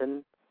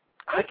happened?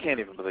 I can't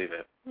even believe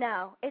it.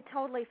 No, it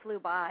totally flew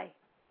by.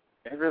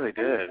 It really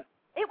did.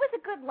 It was a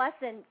good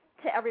lesson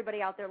to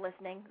everybody out there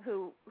listening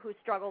who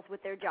struggles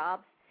with their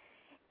jobs.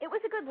 It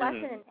was a good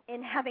lesson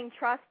in having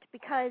trust,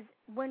 because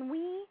when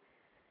we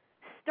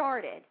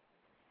started,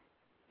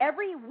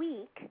 every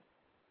week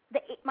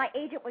my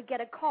agent would get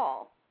a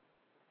call.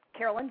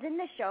 Carolyn's in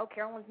this show,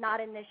 Carolyn's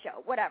not in this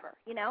show, whatever,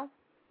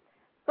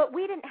 But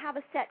we didn't have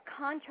a set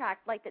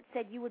contract that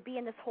said you would be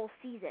in this whole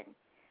season.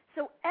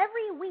 So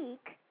every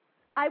week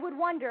I would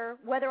wonder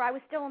whether I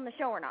was still in the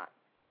show or not.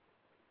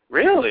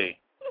 Really?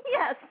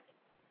 Yes.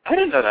 I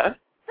didn't know that.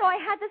 So I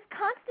had this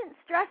constant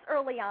stress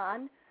early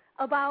on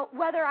about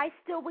whether I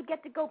still would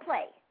get to go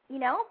play,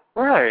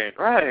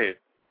 Right.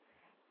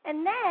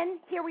 And then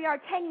here we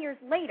are 10 years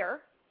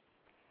later,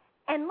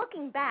 and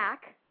looking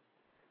back,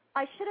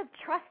 I should have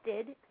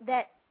trusted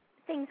that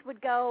things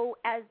would go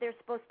as they're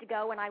supposed to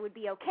go and I would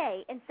be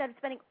okay, instead of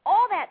spending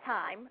all that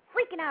time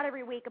freaking out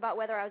every week about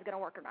whether I was going to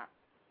work or not.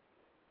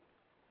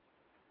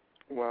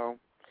 Wow.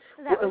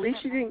 So well, at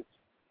least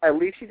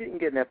you didn't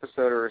get an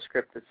episode or a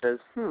script that says,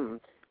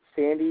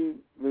 Sandy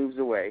moves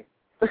away.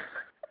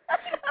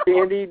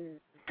 Sandy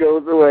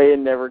goes away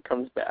and never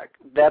comes back.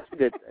 That's a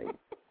good thing.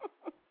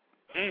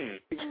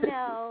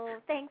 No,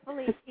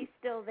 thankfully she's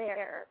still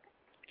there.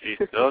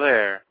 She's still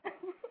there.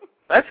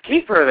 Let's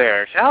keep her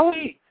there, shall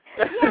we?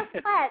 Yes,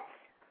 let's.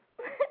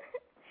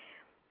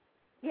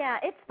 Yeah,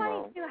 it's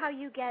funny, too, how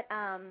you get,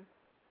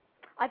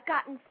 I've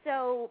gotten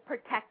so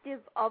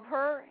protective of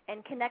her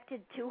and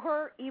connected to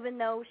her, even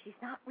though she's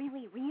not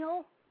really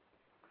real.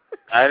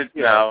 I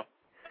know.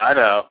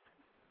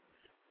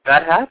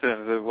 That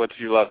happens with what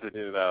you love to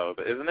do, though,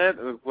 isn't it?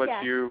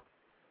 What you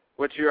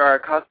are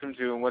accustomed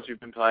to and what you've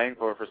been playing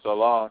for so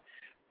long.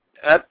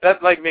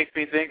 That makes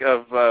me think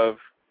of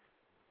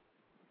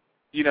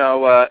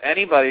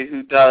anybody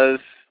who does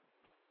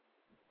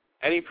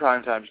any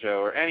primetime show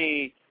or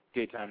any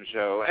daytime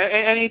show,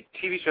 any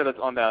TV show that's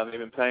on now, and they've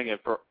been playing it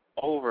for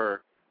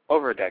over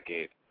a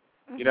decade.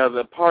 Mm-hmm.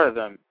 The part of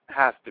them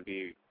has to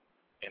be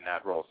in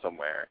that role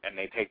somewhere, and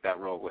they take that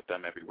role with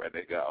them everywhere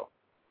they go.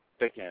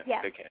 They can't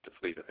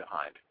just leave it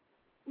behind.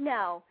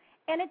 No.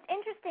 And it's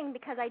interesting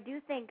because I do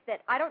think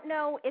that, I don't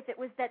know if it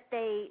was that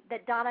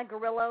Donna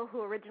Garillo,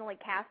 who originally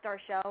cast our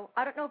show,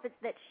 I don't know if it's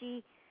that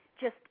she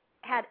just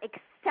had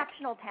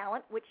exceptional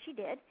talent, which she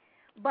did,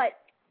 but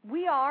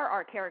we are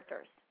our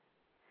characters.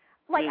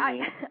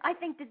 I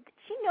think, did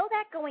she know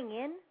that going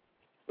in?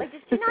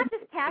 Did she not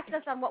just cast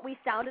us on what we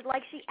sounded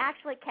like? She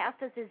actually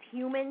cast us as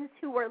humans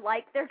who were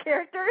like their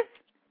characters?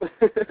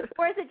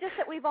 Or is it just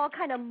that we've all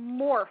kind of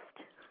morphed?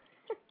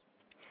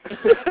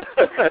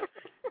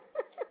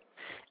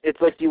 It's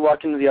like you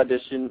walk into the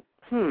audition,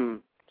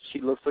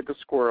 she looks like a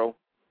squirrel.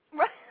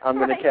 Right, I'm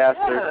going to cast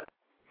her.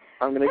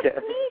 I'm going to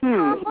cast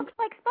Tom looks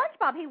like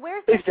SpongeBob. He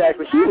wears the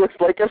exactly. He looks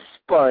like a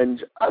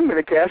sponge. I'm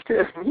going to cast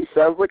him. He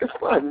sounds like a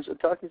sponge, a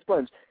talking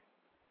sponge.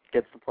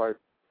 Gets the part.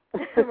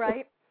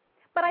 Right.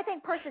 But I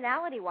think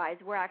personality-wise,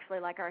 we're actually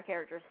like our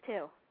characters,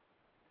 too.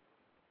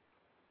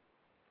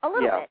 A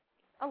little bit.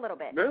 A little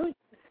bit. Really?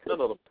 A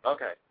little.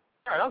 Okay.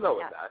 All right, I'll go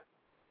with that.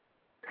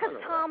 Because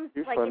Tom's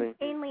funny.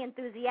 insanely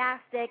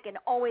enthusiastic and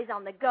always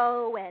on the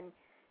go and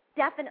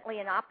definitely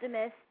an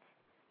optimist.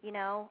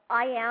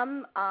 I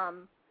am.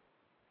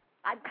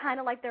 I'm kind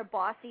of like their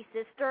bossy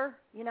sister,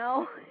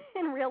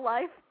 in real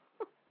life.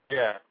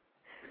 Yeah.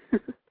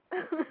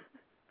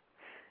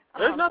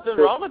 There's nothing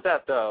wrong with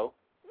that, though.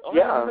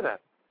 Remember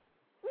that.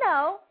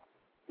 No,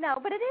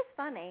 but it is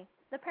funny.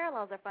 The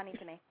parallels are funny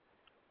to me.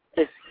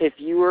 If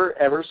you were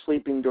ever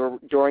sleeping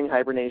during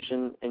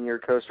hibernation and your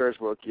co-stars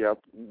woke you up,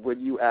 would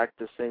you act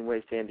the same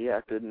way Sandy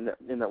acted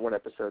in that one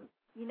episode?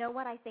 You know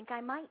what? I think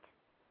I might.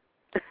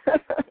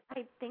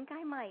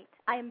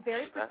 I am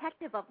very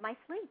protective of my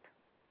sleep.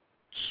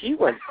 She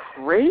went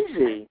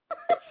crazy.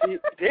 She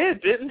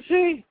did, didn't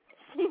she?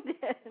 She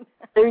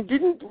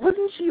did.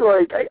 Wasn't she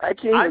like, I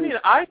can't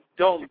I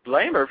don't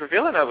blame her for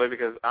feeling that way,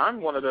 because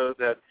I'm one of those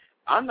that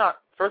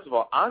first of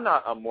all, I'm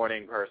not a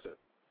morning person.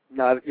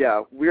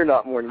 We're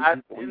not morning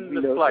people. In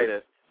the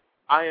slightest.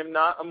 I am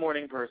not a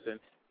morning person.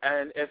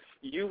 And if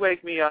you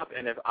wake me up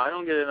and if I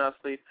don't get enough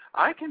sleep,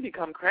 I can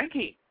become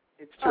cranky.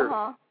 It's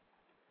true.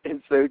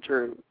 It's so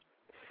true.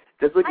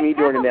 Just like me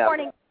during a nap.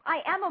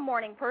 I am a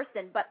morning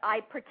person, but I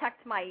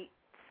protect my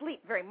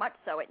sleep very much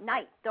so at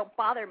night. Don't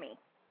bother me.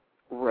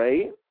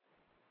 Right?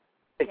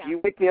 If you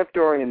wake me up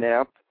during a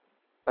nap,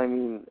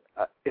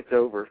 it's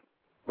over.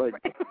 Like,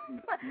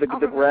 the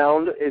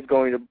ground is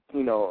going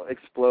to,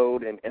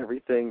 explode and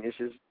everything is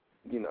just,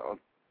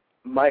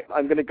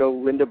 I'm going to go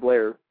Linda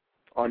Blair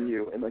on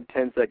you in like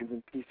 10 seconds,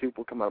 and pea soup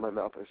will come out of my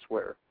mouth, I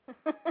swear.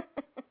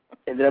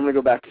 And then I'm going to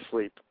go back to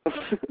sleep.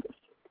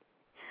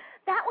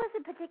 That was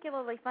a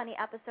particularly funny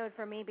episode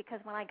for me because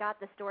when I got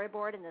the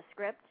storyboard and the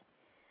script,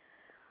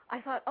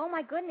 I thought, oh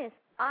my goodness,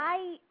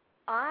 I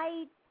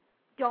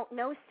don't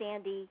know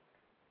Sandy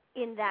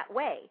in that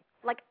way.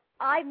 Like,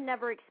 I've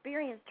never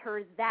experienced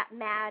her that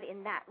mad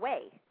in that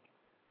way.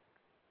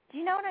 Do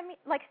you know what I mean?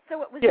 Like,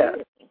 so it was new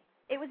to me.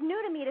 It was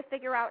new to me to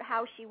figure out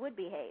how she would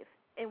behave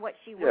and what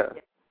she would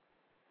do.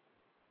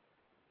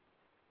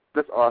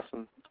 That's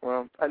awesome.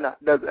 Well,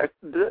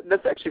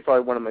 that's actually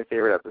probably one of my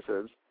favorite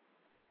episodes.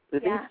 I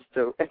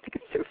think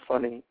it's so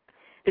funny.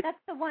 That's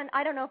the one,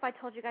 I don't know if I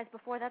told you guys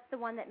before, that's the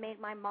one that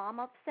made my mom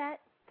upset.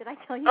 Did I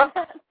tell you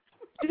that?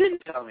 You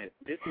didn't tell me.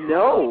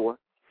 No.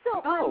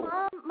 So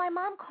my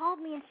mom called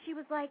me and she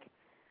was like,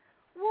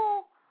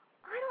 well,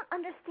 I don't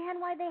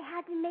understand why they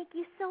had to make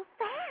you so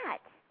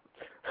fat.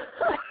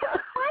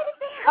 Why did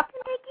they have to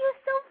make you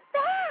so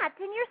fat?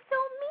 And you're so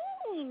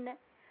mean.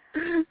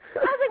 I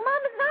was like,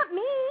 Mom, it's not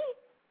me.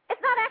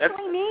 It's not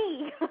actually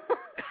me.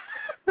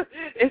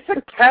 It's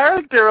a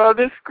character on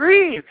the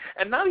screen,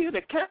 and not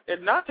even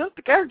not just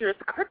a character;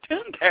 it's a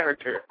cartoon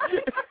character. Her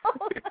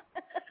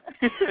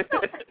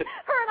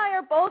and I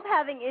are both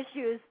having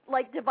issues,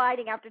 like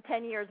dividing after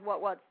 10 years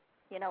what.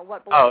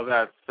 Oh,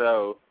 that's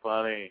so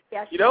funny.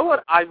 Yeah, you know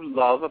what I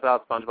love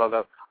about SpongeBob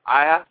though?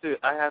 I have to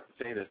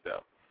say this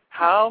though.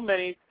 How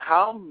many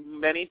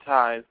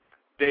times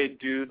they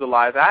do the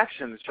live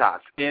action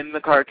shots in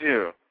the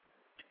cartoon?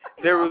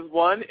 There was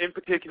one in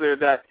particular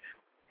that.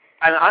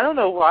 And I don't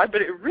know why,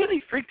 but it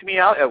really freaked me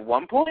out at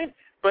one point.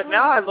 But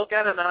now I look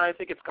at it and I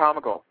think it's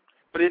comical.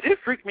 But it did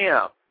freak me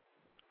out.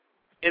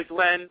 It's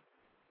when,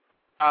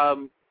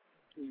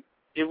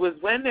 it was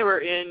when they were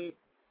in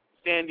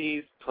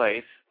Sandy's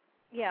place.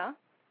 Yeah.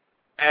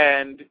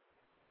 And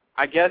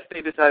I guess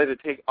they decided to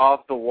take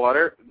off the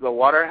water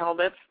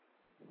helmets.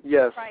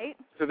 Yes. Right.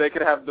 So they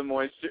could have the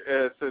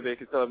moisture. So they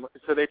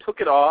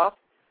took it off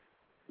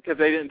because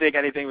they didn't think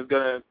anything was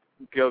gonna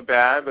go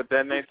bad, but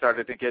then they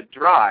started to get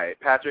dry.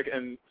 Patrick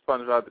and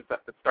SpongeBob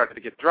started to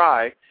get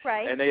dry,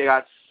 right? And they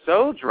got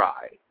so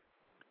dry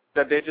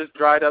that they just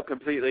dried up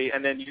completely.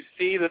 And then you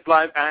see this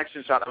live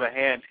action shot of a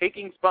hand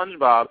taking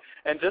SpongeBob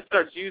and just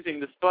starts using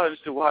the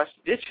sponge to wash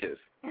dishes.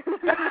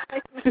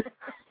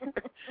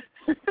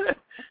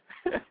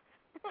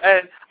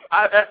 And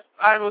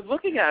I was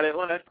looking at it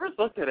when I first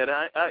looked at it.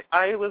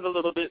 I was a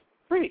little bit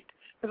freaked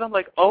because I'm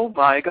like, oh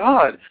my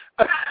God.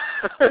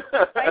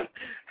 Right?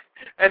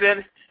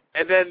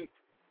 And then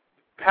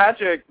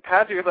Patrick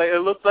is like,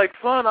 it looks like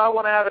fun. I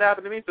want to have it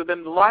happen to me. So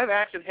then the live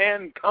action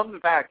hand comes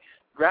back,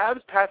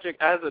 grabs Patrick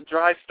as a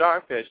dry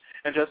starfish,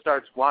 and just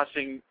starts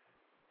washing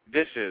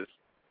dishes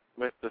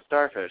with the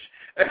starfish.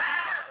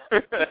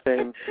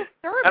 And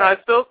I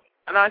still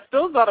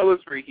thought it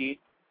was freaky.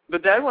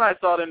 But then when I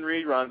saw it in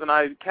reruns and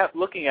I kept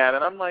looking at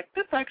it, I'm like,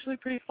 this is actually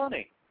pretty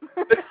funny.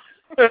 Well,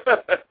 the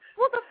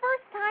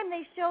first time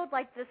they showed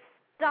like the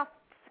stuffed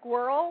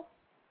squirrel.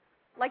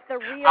 Like the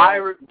real...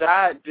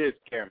 that did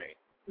scare me.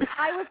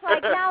 I was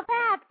like, now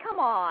come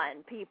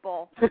on,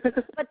 people.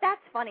 But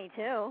that's funny,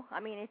 too. I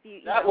mean, if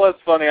you... That was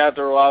funny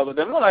after a while, but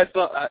then when I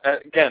saw,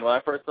 again, when I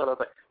first saw it, I was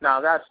like,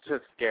 no, that's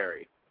just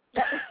scary.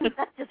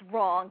 That's just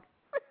wrong.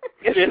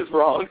 It is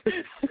wrong.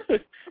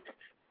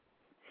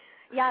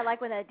 Yeah, I like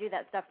when they do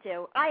that stuff,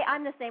 too.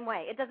 I'm the same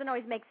way. It doesn't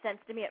always make sense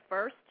to me at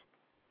first.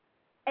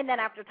 And then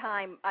after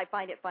time, I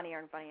find it funnier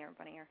and funnier and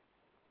funnier.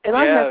 And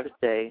I have to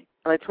say,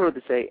 and I told her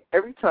to say,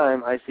 every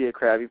time I see a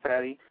Krabby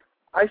Patty,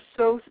 I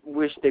so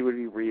wish they would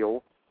be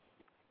real.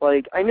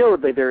 Like, I know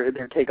that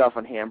they're takeoff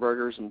on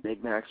hamburgers and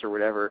Big Macs or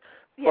whatever,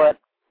 but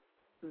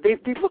they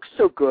look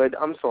so good.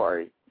 I'm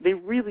sorry. They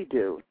really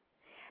do.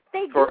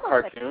 They do. For a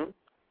cartoon?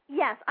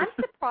 Yes. I'm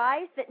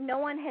surprised that no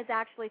one has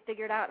actually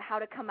figured out how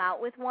to come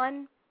out with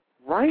one.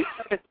 Right?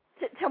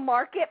 To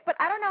market, but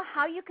I don't know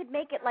how you could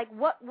make it, like,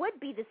 what would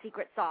be the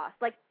secret sauce?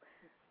 Like,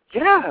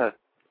 yeah.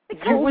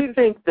 You would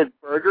think that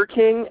Burger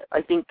King,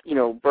 I think,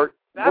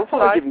 that's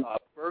what I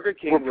thought. Burger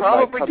King we're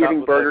probably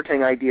giving Burger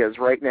King ideas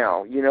right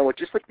now. You know,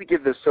 just like we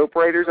give the soap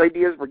writers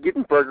ideas, we're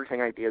giving Burger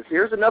King ideas.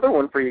 Here's another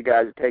one for you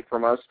guys to take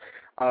from us.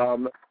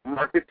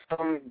 Market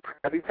some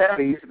Krabby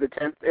Patties for the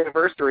 10th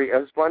anniversary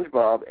of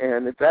SpongeBob,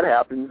 and if that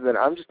happens, then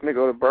I'm just going to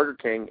go to Burger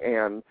King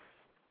and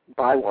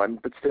buy one,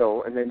 but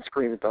still, and then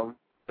scream at them,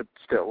 but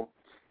still.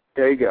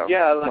 There you go.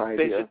 Yeah, like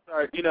they should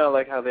start,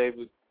 like how they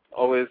would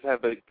always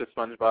have the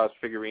SpongeBob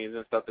figurines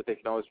and stuff that they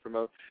can always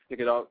promote. They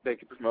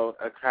could promote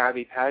a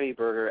Krabby Patty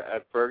burger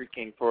at Burger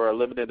King for a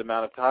limited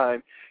amount of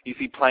time. You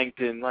see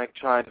Plankton like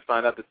trying to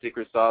find out the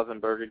secret sauce in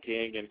Burger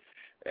King,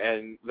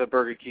 and the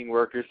Burger King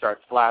workers start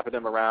slapping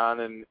him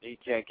around, and he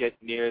can't get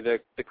near the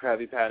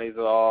Krabby Patties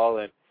at all.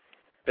 And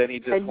then he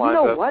just winds up. And you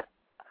know what?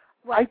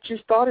 I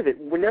just thought of it.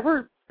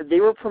 Whenever they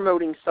were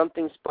promoting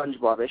something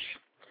SpongeBob-ish,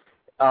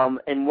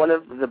 and one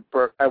of the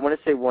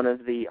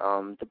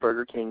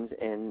Burger Kings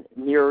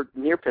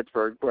near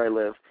Pittsburgh, where I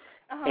live,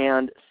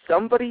 and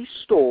somebody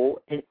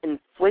stole an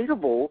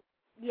inflatable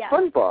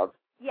SpongeBob.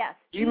 Yes.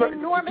 Did you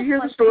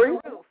hear the story?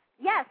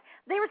 Yeah,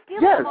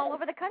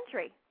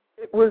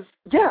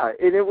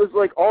 Yeah, and it was,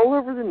 like, all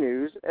over the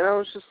news, and I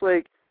was just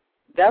like,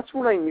 that's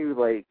when I knew,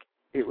 like,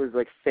 it was,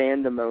 like,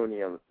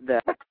 fandemonium,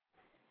 that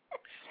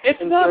it's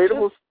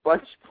inflatable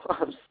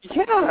SpongeBob's.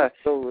 Yeah,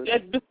 So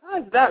and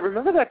besides that,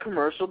 remember that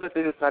commercial that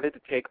they decided to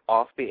take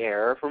off the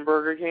air from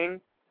Burger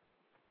King?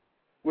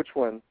 which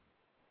one?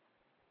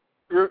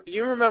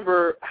 You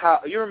remember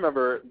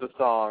the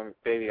song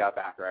 "Baby Got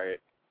Back," right?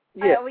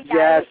 Yeah, Oh, yeah,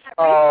 yes.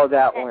 Oh,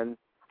 that one.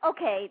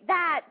 Okay,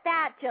 that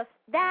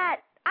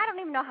I don't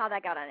even know how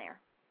that got on air.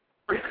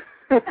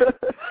 I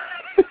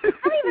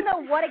don't even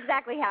know what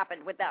exactly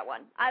happened with that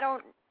one. I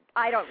don't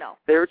know.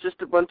 They were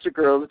just a bunch of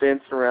girls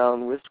dancing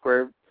around with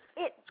squarepants.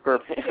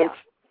 Yeah.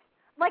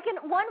 Like,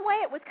 in one way,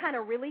 it was kind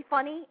of really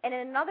funny, and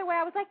in another way,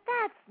 I was like,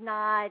 that's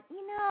not,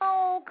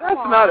 come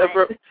on. Not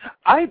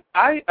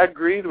I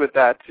agreed with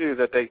that, too,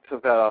 that they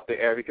took that off the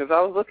air, because I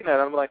was looking at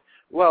it, I'm like,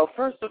 well,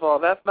 first of all,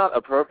 that's not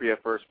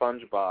appropriate for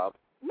SpongeBob.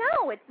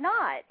 No, it's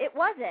not. It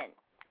wasn't.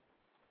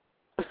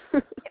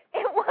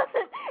 It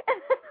wasn't.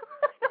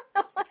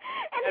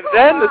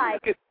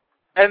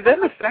 And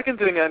then the second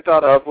thing I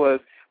thought of was,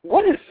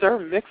 what is Sir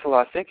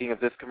Mix-a-Lot thinking of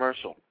this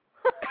commercial?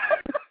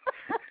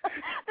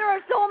 There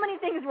are so many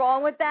things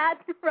wrong with that,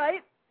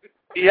 right?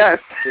 Yes.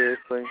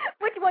 Seriously.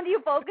 Which one do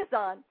you focus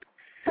on?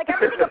 Like,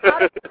 everything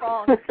about it is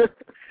wrong.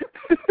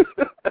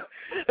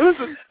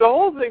 The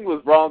whole thing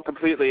was wrong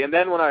completely. And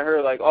then when I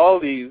heard, like, all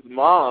these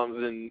moms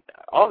and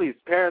all these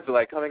parents are,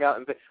 like, coming out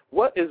and saying,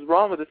 what is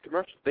wrong with this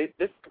commercial?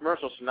 This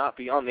commercial should not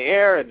be on the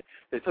air, and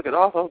they took it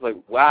off. I was like,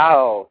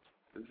 wow,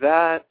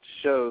 that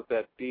shows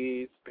that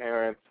these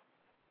parents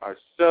are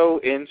so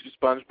into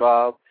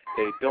SpongeBob,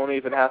 they don't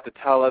even have to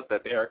tell us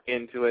that they are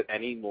into it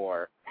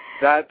anymore.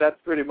 That's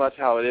pretty much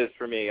how it is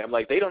for me. I'm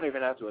like, they don't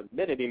even have to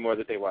admit anymore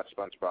that they watch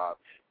SpongeBob.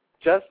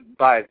 Just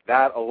by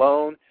that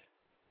alone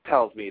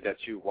tells me that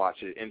you watch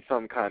it in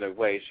some kind of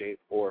way, shape,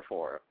 or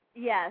form.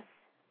 Yes,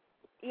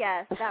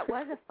 that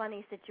was a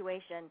funny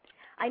situation.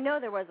 I know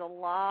there was a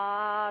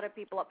lot of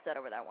people upset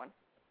over that one.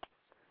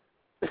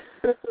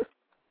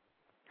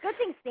 Good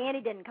thing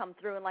Sandy didn't come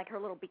through in, like, her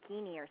little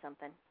bikini or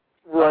something.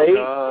 Right?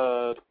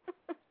 Oh,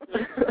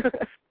 God.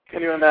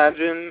 Can you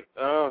imagine?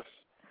 Oh,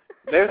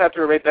 they would have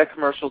to rate that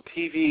commercial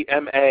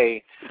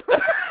TVMA.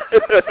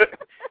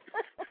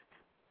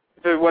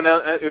 If it went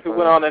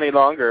on any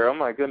longer, oh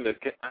my goodness.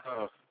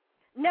 Oh.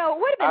 No, it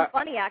would have been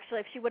funny,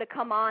 actually, if she would have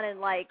come on and,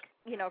 like,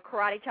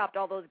 karate chopped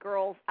all those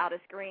girls out of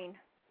screen.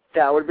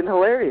 That would have been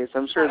hilarious.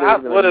 I'm sure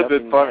that would have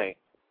been funny.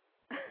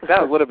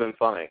 That would have been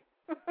funny.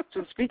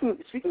 So speaking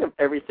of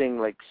everything,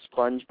 like,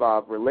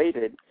 SpongeBob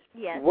related,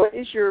 yes. What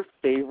is your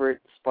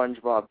favorite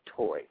SpongeBob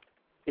toy,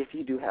 if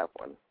you do have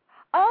one?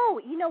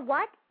 Oh, you know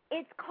what?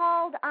 It's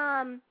called,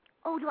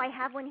 do I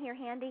have one here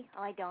handy?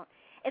 Oh, I don't.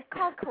 It's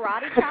called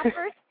Karate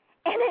Choppers,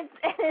 and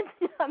it's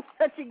I'm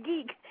such a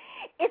geek.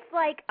 It's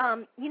like,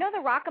 the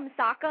Rock'em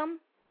Sock'em?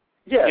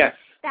 Yes.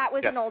 That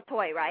was an old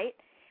toy, right?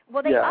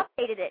 Well, they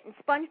updated it, and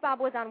SpongeBob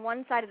was on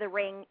one side of the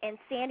ring, and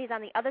Sandy's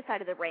on the other side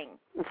of the ring.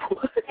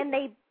 What? And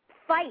they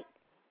fight,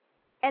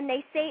 and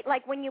they say,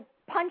 like, when you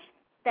punch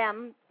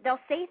them, they'll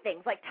say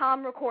things, like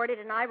Tom recorded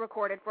and I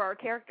recorded for our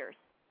characters.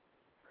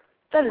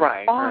 That is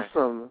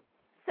awesome.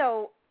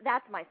 So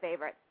that's my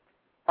favorite.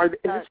 Is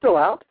it still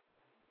out?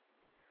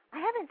 I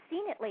haven't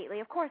seen it lately.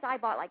 Of course, I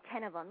bought like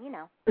 10 of them,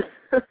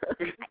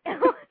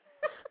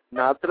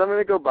 Not that I'm going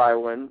to go buy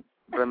one,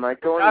 but I might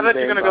go on eBay. Not that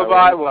you're going to go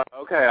buy one.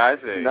 Okay, I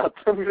see. Not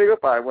that I'm going to go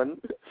buy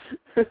one.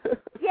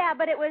 Yeah,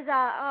 but it was,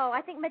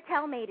 I think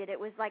Mattel made it. It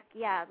was like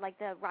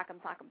the Rock'em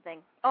Sock'em thing.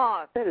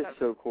 Oh, that is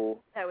so cool.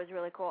 That was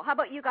really cool. How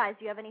about you guys?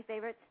 Do you have any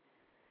favorites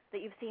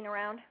that you've seen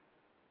around?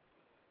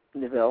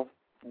 Neville,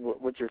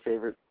 what's your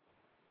favorite?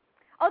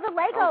 Oh, the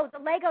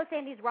Lego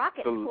Sandy's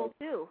Rocket is cool,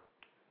 too.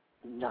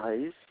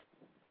 Nice.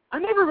 I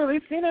never really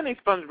seen any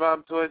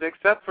SpongeBob toys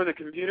except for the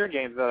computer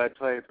games that I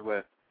played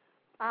with.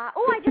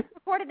 I just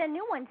recorded a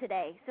new one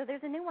today, so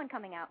there's a new one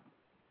coming out.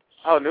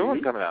 Oh, new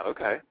one's coming out.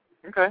 Okay.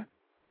 I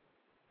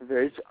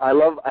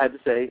have to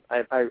say,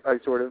 I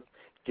sort of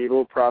gave a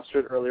little props to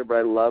it earlier, but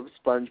I love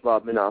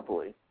SpongeBob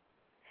Monopoly.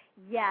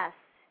 Yes.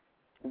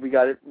 We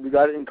got it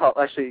in college.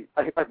 Actually,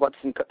 I bought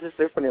this this is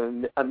so funny.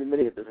 I'm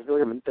admitting this. I feel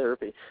like I'm in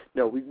therapy.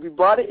 No, we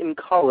bought it in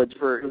college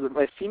it was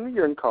my senior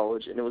year in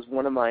college, and it was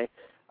one of my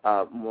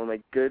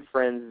good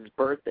friends'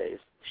 birthdays.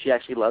 She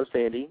actually loves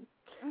Sandy,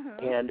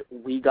 and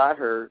we got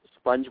her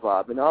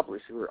SpongeBob Monopoly,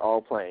 so we were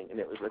all playing, and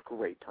it was a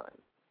great time.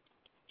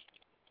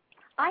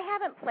 I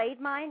haven't played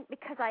mine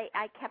because I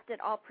kept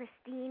it all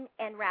pristine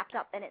and wrapped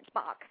up in its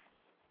box.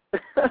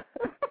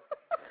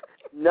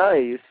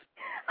 Nice.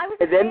 I was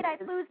afraid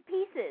I'd lose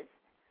pieces.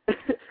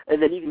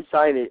 And then you can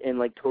sign it and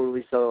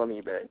totally sell it on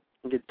eBay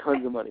and get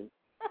tons of money.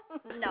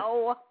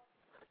 No.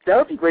 That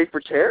would be great for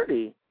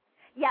charity.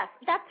 Yes,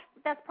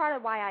 that's part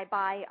of why I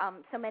buy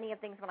so many of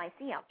things when I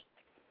see them,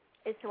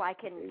 is so I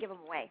can give them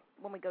away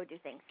when we go do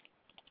things.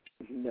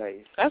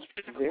 Nice. That's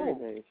pretty Very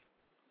cool. nice.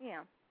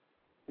 Yeah.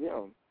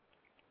 Yeah.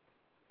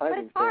 But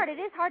it's hard. It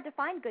is hard to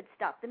find good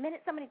stuff. The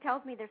minute somebody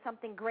tells me there's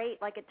something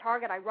great, like at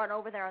Target, I run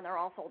over there and they're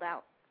all sold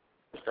out.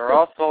 They're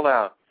all sold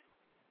out.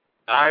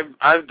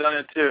 I've done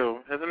it too.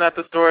 Isn't that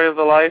the story of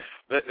the life?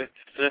 It's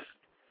just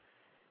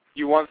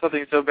you want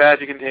something so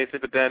bad you can taste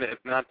it, but then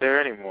it's not there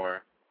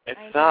anymore. It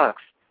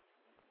sucks.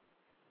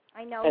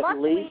 I know.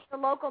 Luckily, the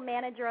local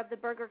manager of the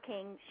Burger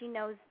King, she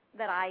knows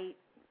that I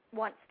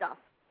want stuff.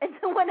 And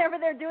so whenever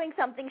they're doing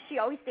something, she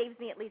always saves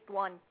me at least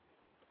one.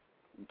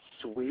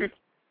 Sweet.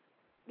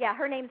 Yeah,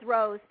 her name's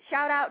Rose.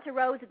 Shout out to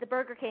Rose at the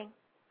Burger King.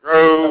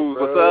 Rose,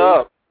 what's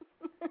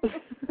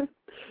up?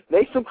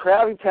 Make some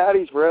Krabby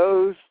Patties,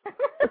 Rose.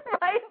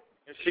 Right?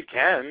 If she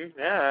can,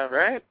 yeah,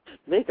 right?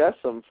 Make us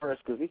some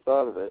first, because we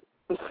thought of it.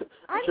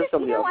 I think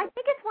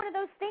it's one of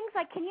those things,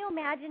 like, can you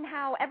imagine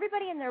how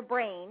everybody in their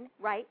brain,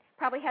 right,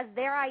 probably has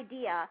their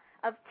idea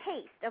of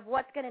taste, of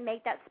what's going to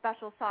make that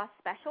special sauce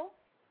special?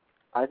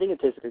 I think it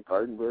tastes like a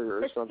garden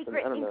burger or something.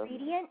 I don't know. The secret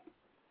ingredient?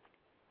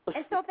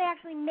 And so if they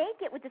actually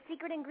make it with the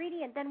secret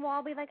ingredient, then we'll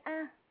all be like,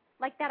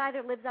 like that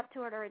either lives up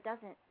to it or it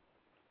doesn't.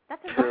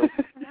 That's a good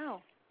thing to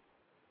know.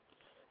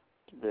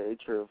 Very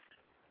true.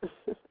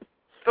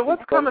 So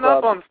what's coming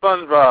up on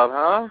SpongeBob,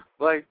 huh?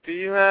 Like, do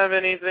you have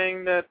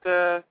anything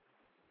that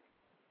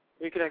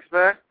we can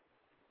expect?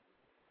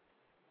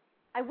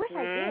 I wish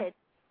I did.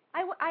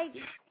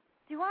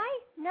 Do I?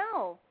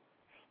 No.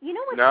 You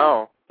know what?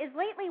 No. Is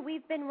lately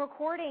we've been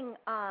recording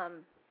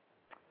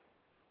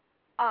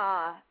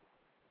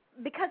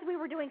because we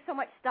were doing so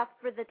much stuff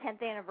for the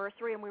 10th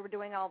anniversary and we were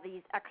doing all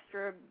these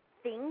extra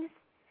things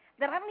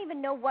that I don't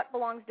even know what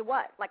belongs to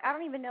what. Like, I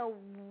don't even know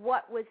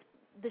what was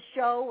the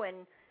show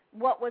and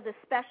what was a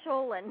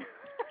special and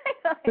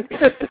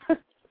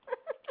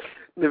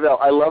Novelle,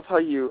 I love how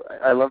you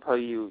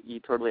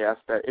totally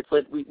asked that. It's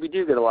like we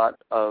do get a lot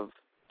of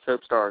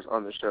soap stars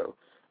on the show.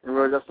 And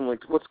we're just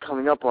like, what's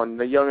coming up on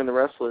The Young and the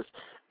Restless?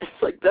 It's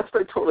like, that's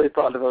what I totally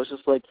thought of. I was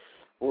just like,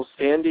 well, is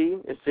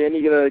Sandy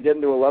going to get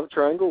into a love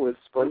triangle with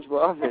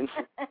SpongeBob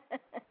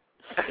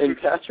and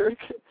Patrick?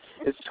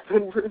 Is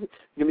Squidward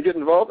going to get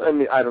involved? I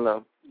mean, I don't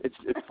know. It's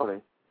funny.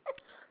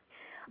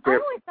 I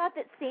always thought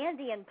that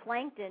Sandy and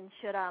Plankton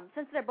should,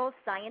 since they're both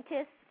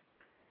scientists,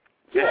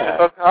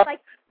 hook up. Like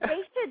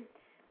they should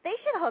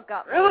hook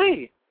up.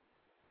 Really?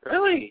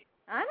 Really?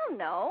 I don't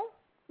know.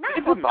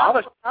 They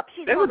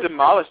would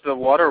demolish the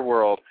water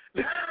world.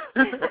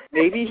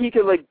 Maybe he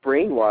could like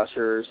brainwash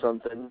her or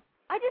something.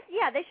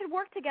 They should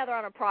work together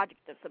on a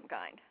project of some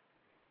kind.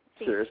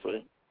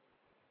 Seriously.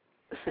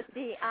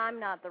 See, I'm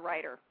not the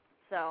writer,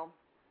 so.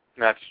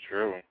 That's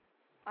true.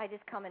 I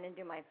just come in and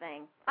do my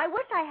thing. I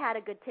wish I had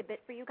a good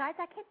tidbit for you guys.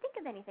 I can't think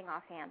of anything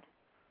offhand.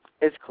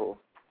 It's cool.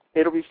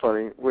 It'll be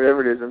funny.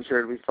 Whatever it is, I'm sure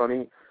it'll be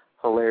funny,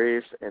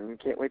 hilarious, and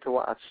can't wait to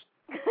watch.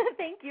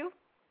 Thank you.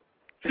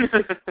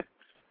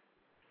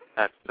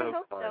 That's so I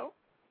hope funny. so.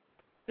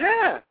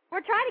 Yeah.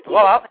 We're trying to keep it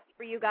funny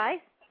for you guys.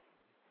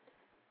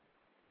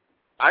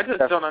 I just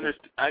don't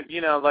understand.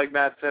 Like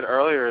Matt said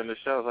earlier in the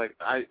show, like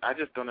I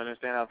just don't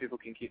understand how people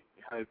can keep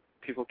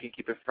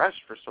it fresh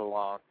for so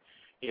long.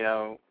 You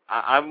know,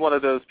 I'm one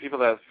of those people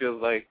that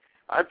feels like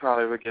I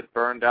probably would get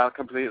burned out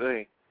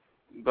completely,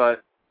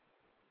 but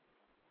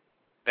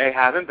they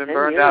haven't been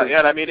burned out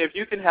yet. I mean, if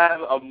you can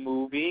have a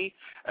movie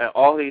and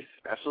all these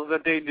specials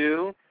that they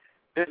do,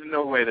 there's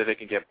no way that they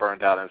can get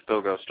burned out and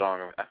still go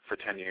strong for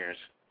 10 years.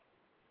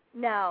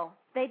 No,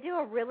 they do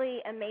a really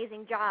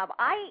amazing job.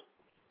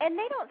 And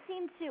they don't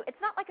seem to,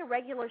 it's not like a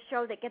regular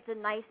show that gets a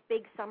nice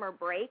big summer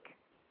break.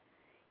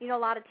 You know, a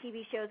lot of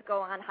TV shows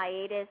go on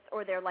hiatus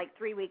or they're like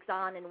 3 weeks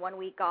on and 1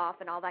 week off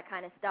and all that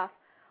kind of stuff.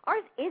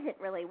 Ours isn't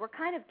really. We're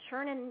kind of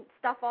churning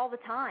stuff all the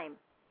time.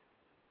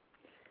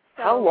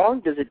 So, how long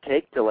does it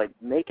take to, like,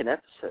 make an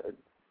episode?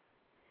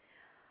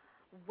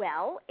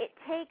 Well, it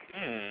takes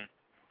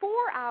 4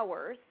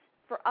 hours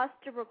for us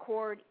to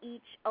record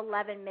each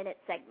 11-minute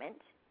segment.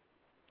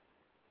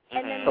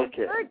 And then when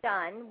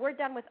we're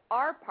done with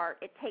our part.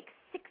 It takes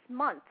 6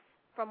 months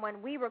from when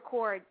we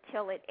record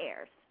till it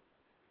airs.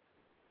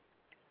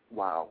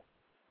 Wow.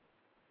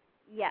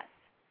 Yes.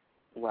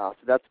 Wow.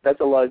 So that's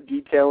a lot of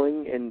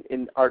detailing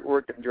and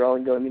artwork and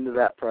drawing going into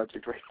that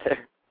project right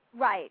there.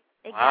 Right.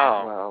 Exactly.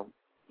 Wow.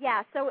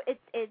 Yeah. So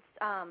it's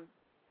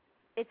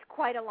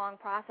quite a long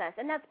process,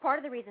 and that's part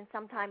of the reason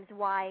sometimes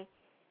why,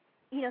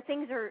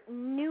 things are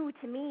new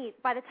to me.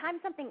 By the time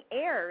something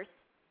airs,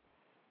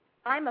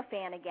 I'm a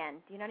fan again.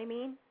 Do you know what I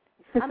mean?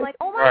 I'm like,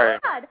 oh my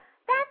God,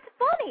 that's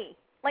funny.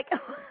 Like,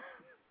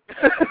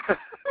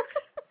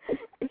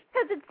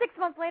 because it's 6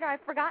 months later,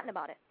 I've forgotten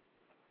about it.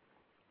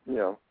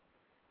 Yeah.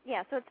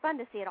 Yeah, so it's fun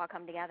to see it all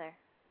come together.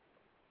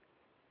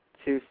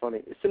 Too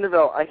funny.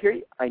 Cinderella, I hear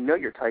you. I know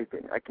you're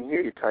typing. I can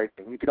hear you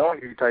typing. We can all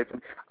hear you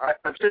typing.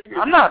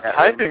 I'm not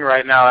typing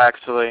right now,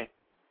 actually.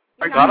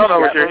 I don't know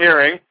what you're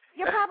hearing.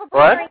 You're probably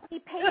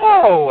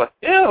No.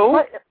 Ew.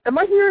 What? Am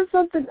I hearing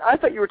something? I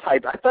thought you were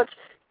typing.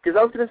 Because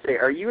I was going to say,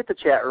 are you at the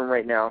chat room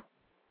right now?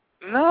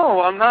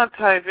 No, I'm not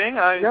typing.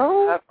 I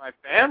have my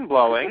fan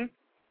blowing.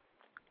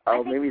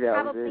 Oh, maybe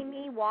that was it. Probably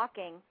me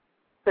walking.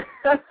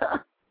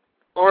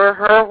 Or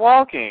her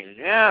walking,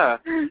 yeah.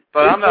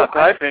 But I'm not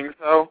typing,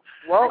 so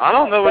I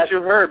don't know what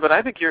you heard, but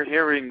I think you're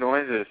hearing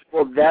noises.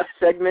 Well, that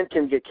segment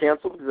can get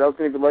canceled because I was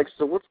going to be like,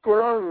 so what's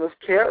going on in this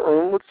chat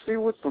room? Let's see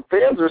what the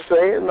fans are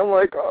saying. And I'm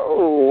like,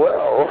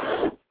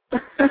 oh, well.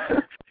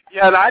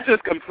 Yeah, I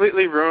just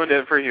completely ruined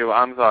it for you.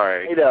 I'm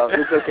sorry. You know,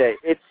 it's okay.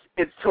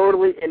 It's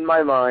totally in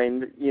my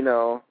mind, you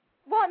know.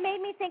 Well, it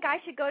made me think I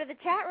should go to the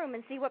chat room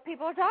and see what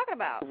people are talking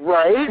about.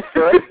 Right?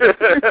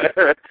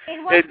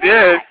 It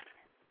did.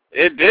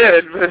 It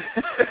did.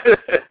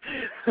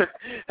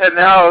 And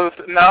now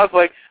it's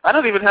like, I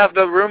don't even have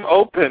the room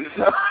open.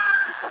 So.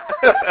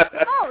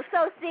 Oh,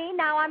 so see,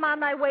 now I'm on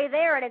my way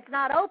there and it's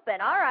not open.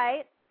 All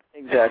right.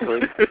 Exactly.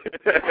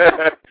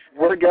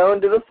 We're going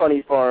to the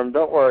funny farm.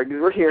 Don't worry,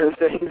 because we're hearing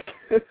things.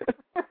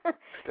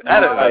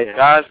 That is a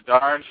gosh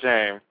darn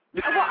shame.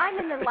 Well, I'm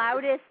in the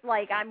loudest,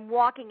 like, I'm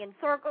walking in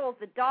circles,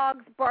 the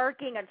dog's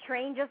barking, a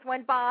train just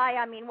went by.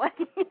 I mean, what,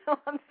 you know,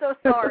 I'm so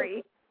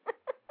sorry.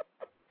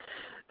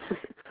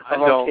 A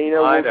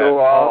volcano will go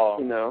off,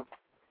 you know.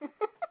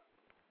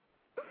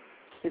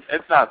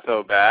 It's not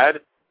so bad.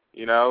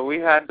 You know, we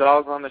had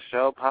dogs on the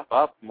show pop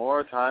up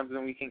more times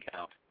than we can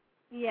count.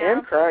 Yeah.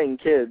 And crying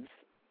kids.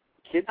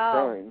 Kids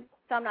crying.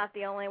 So I'm not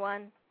the only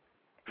one.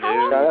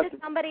 How long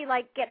did somebody,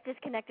 like, get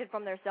disconnected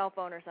from their cell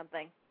phone or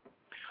something?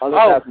 Oh,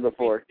 that's happened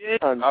before.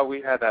 Oh,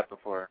 we had that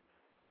before.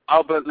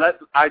 Oh, but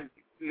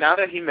now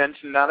that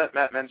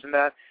Matt mentioned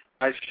that,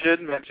 I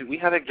should mention, we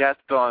had a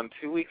guest on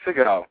 2 weeks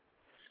ago.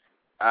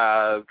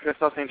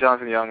 Christoph St.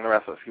 John's and Young and the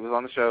Restless. He was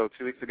on the show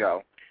 2 weeks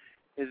ago.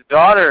 His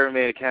daughter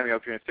made a cameo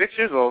appearance, 6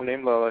 years old,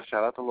 named Lola.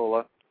 Shout out to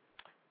Lola.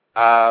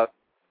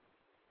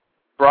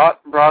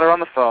 Brought her on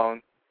the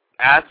phone,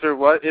 asked her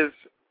what is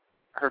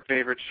her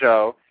favorite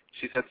show.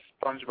 She said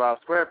Spongebob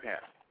Squarepants.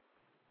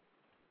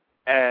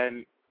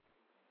 And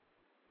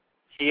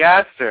he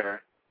asked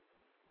her,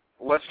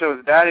 what show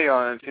is Daddy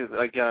on? And she was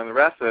like, Young and the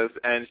Restless.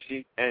 And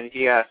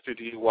he asked her,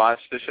 do you watch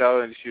the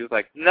show? And she was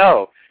like,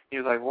 no. He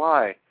was like,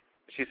 why?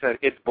 She said,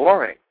 it's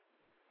boring.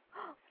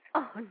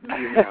 Oh,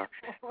 no.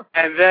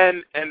 And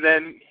then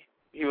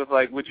he was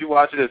like, would you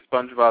watch it if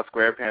SpongeBob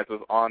SquarePants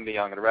was on the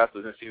Young and the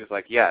Restless? And she was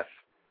like, yes.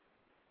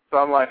 So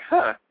I'm like,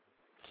 huh.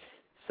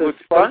 So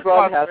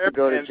SpongeBob has to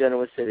go to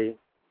Genoa City.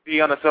 Be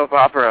on a soap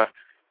opera.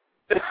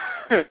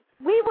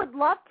 We would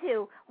love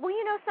to. Well,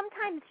 you know,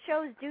 sometimes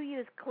shows do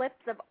use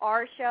clips of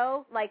our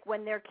show, like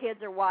when their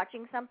kids are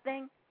watching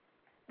something.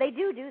 They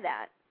do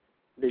that.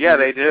 They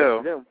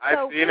do.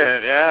 I've seen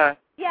it, yeah.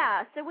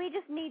 Yeah, so we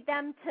just need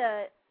them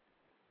to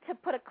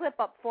put a clip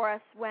up for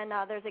us when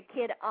there's a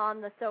kid on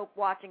the soap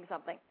watching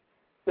something.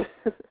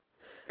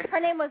 Her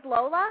name was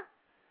Lola?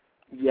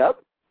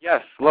 Yep.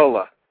 Yes,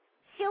 Lola.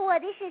 Sure,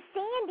 this is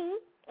Sandy,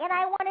 and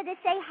I wanted to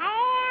say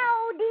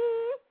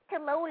howdy to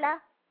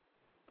Lola.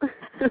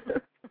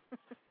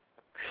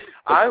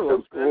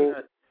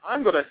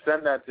 I'm going to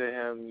send that to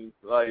him,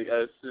 like,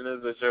 as soon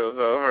as the show's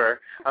over.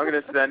 I'm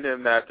going to send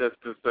him that just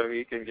so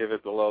he can give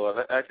it to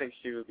Lola. I think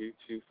she would be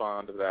too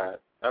fond of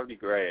that. That would be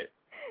great.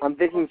 I'm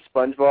thinking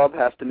SpongeBob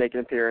has to make an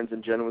appearance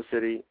in Genoa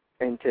City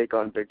and take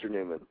on Victor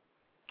Newman.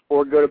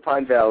 Or go to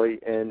Pine Valley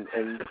and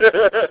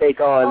take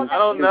on... I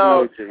don't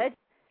know.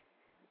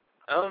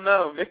 I don't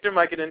know. Victor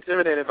might get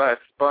intimidated by a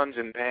sponge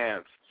in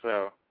pants,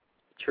 so...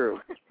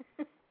 True.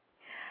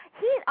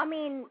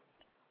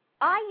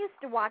 I used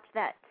to watch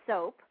that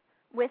soap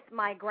with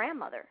my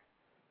grandmother.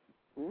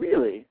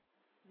 Really?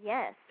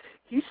 Yes.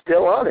 He's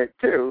still on it,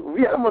 too.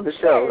 We had him on the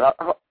show.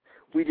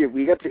 We did.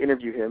 We got to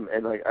interview him,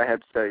 and, like, I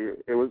have to tell you,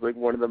 it was, like,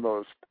 one of the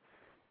most,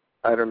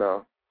 I don't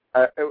know.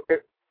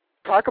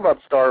 Talk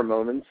about star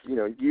moments, you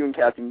know, you and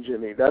Kathy and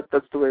Jimmy. That's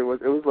the way it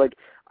was. It was, like,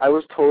 I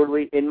was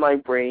totally in my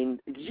brain.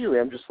 Usually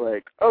I'm just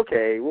like,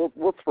 okay,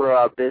 we'll throw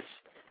out this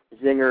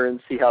zinger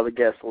and see how the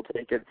guests will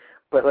take it.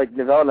 But, like,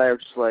 Novell and I are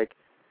just like,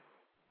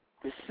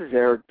 this is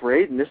Eric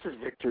Braeden. This is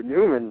Victor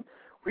Newman.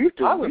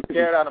 I was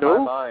scared out of my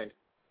mind.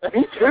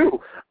 Me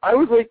too. I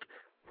was like,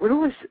 what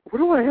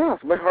do I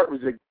have? My heart was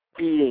like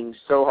beating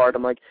so hard.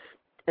 I'm like,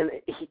 and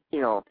he,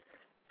 you know,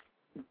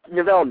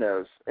 Novell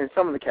knows, and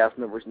some of the cast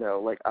members know.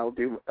 Like, I'll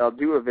do a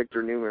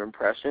Victor Newman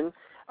impression,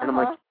 and I'm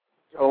like,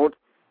 don't.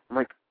 I'm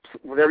like,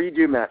 whatever you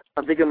do, Matt.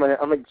 I'm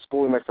like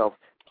spoiling myself.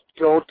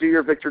 Don't do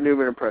your Victor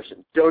Newman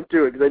impression. Don't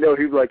do it, because I know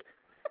he'd be like,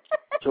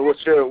 so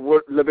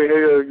let me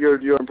hear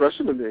your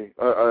impression of me.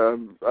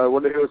 I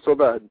want to hear it so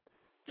bad.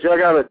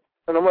 Check out it.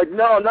 And I'm like,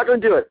 no, I'm not going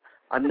to do it.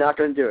 I'm not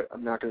going to do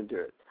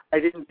it. I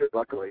didn't do it,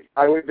 luckily.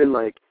 I would have been,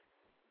 like,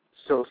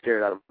 so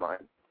scared out of my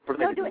mind.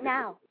 Don't do it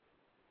now.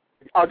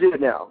 I'll do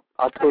it now.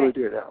 I'll totally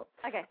do it now.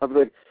 Okay. I'll be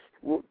like,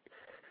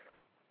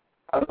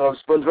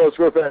 SpongeBob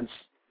Squarepants.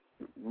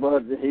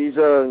 But he's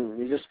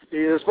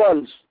a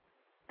sponge.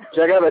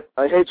 Jack Abbott,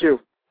 I hate you.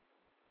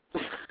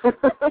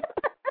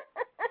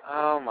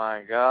 Oh,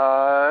 my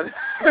God.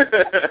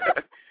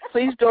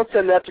 Please don't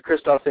send that to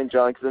Christoph St.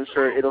 John, because I'm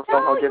sure it'll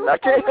somehow get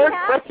back to him.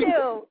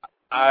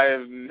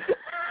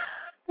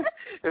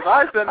 If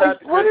I send that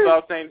to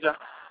Christoph St. John...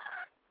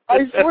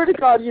 I swear to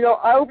God, you know,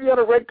 I'll be on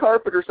a red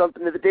carpet or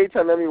something at the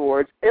Daytime Emmy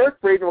Awards. Eric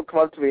Braeden will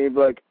come up to me and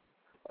be like,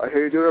 I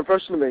hear you doing an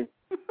impression of me.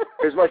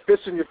 Here's my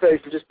fist in your face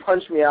and just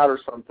punch me out or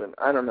something.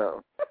 I don't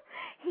know.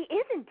 He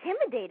is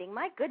intimidating,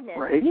 my goodness.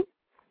 Right?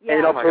 Yeah.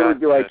 And I'll totally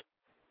be like, God.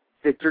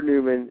 Victor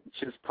Newman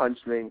just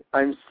punched me.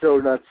 I'm so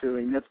not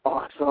suing. That's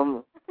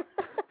awesome.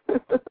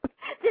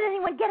 Did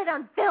anyone get it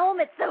on film?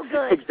 It's so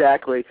good.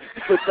 Exactly.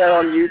 Put that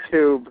on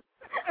YouTube.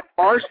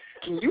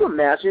 Can you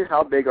imagine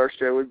how big our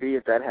show would be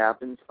if that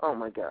happens? Oh,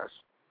 my gosh.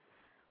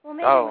 Well,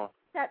 maybe we'll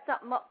set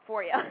something up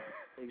for you.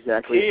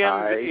 Exactly.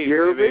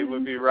 TMZ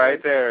would be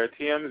right there.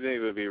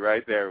 TMZ would be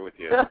right there with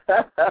you.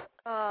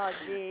 Oh,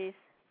 jeez.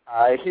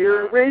 I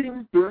hear a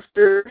ratings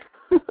booster.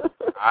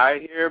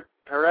 I hear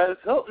Perez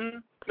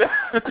Hilton.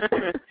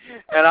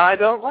 And I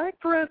don't like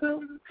Perez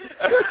Hilton.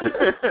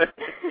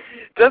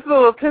 Just a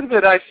little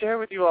tidbit I share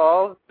with you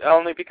all,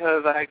 only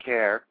because I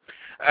care.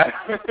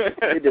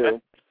 You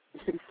do.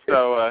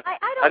 So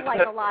I don't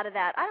like a lot of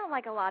that. I don't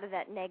like a lot of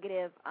that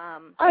negative.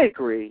 I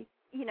agree.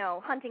 You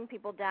know, hunting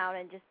people down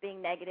and just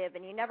being negative,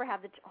 and you never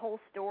have the whole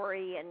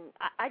story, and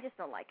I just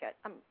don't like it.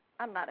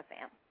 I'm not a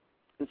fan.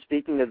 And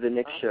speaking of the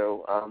Nick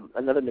show,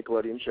 another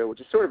Nickelodeon show,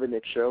 which is sort of a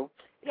Nick show,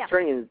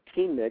 turning into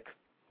Teen Nick,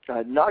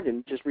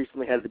 Noggin just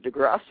recently had the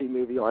Degrassi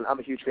movie on. I'm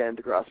a huge fan of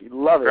Degrassi.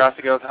 Love it.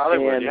 Degrassi Goes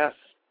Hollywood, and yes.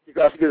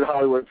 Degrassi Goes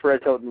Hollywood.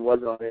 Perez Hilton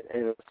was on it,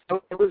 and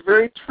it was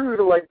very true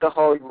to like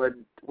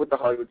what the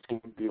Hollywood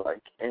scene would be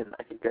like. And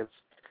I think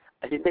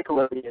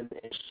Nickelodeon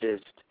is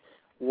just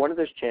one of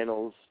those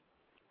channels.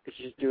 It's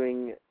just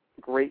doing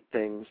great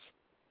things.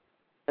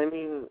 I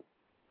mean,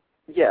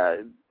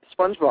 yeah,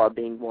 SpongeBob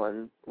being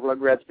one,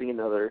 Rugrats being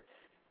another.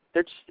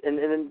 They're just,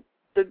 and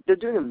they're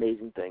doing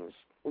amazing things.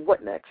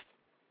 What next?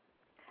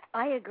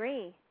 I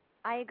agree.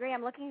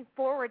 I'm looking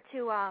forward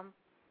to.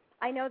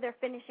 I know they're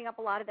finishing up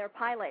a lot of their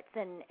pilots,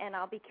 and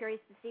I'll be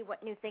curious to see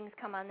what new things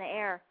come on the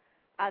air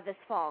this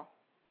fall.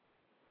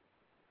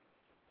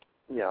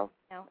 Yeah.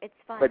 No, it's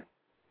fun. But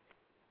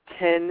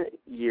 10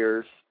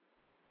 years,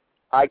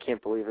 I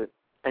can't believe it.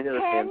 I know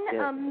 10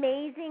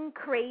 amazing,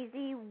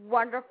 crazy,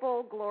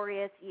 wonderful,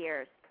 glorious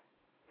years.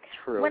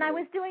 True. When I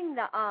was doing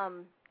the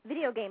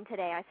video game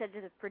today, I said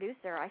to the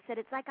producer, I said,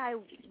 it's like I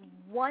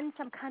won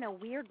some kind of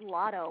weird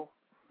lotto,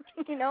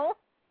 you know?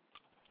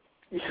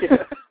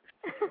 Yeah.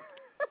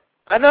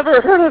 I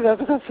never heard of that,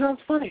 but that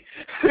sounds funny.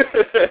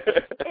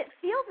 It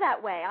feels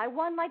that way. I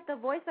won, like, the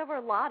voiceover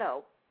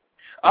lotto.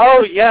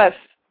 Oh, yes,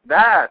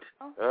 that.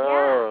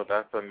 Yeah.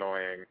 That's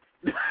annoying.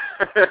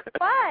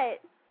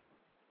 What?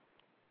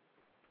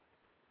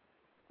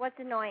 What's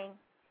annoying?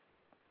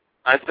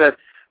 I said,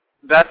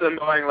 that's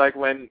annoying, like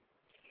when,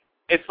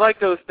 it's like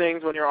those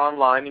things when you're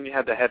online and you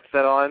have the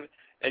headset on,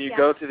 and you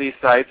go to these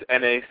sites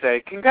and they say,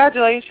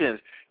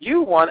 congratulations,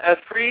 you won a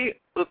free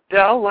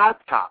Dell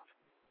laptop.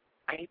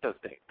 I hate those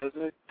things. Those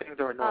things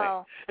are annoying.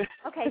 Oh,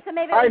 okay, so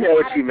maybe I know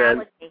what you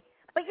meant.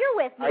 But you're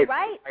with me,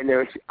 right? I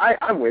know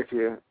I'm with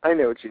you. I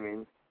know what you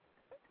mean.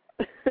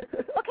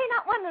 Okay,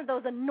 not one of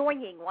those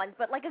annoying ones,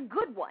 but like a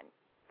good one.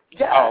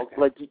 Yeah, oh, okay.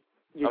 like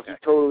you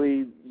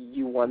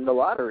won the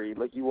lottery.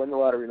 Like you won the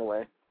lottery in a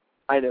way.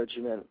 I know what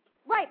you meant.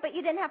 Right, but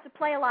you didn't have to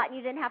play a lot, and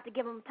you didn't have to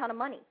give them a ton of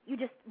money. You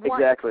just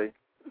won. Exactly.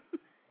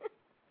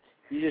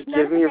 You just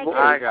give me your voice.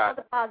 I got all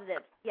the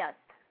positives. Yes.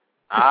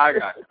 I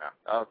got you now.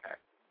 Okay.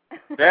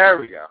 There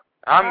we go.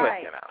 I'm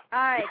with you now. All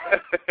right.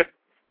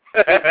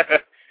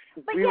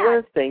 But we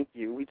want to thank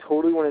you. We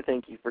totally want to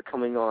thank you for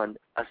coming on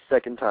a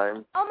second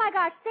time. Oh, my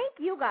gosh. Thank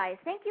you, guys.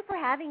 Thank you for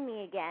having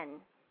me again.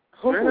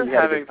 We're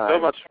having so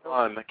much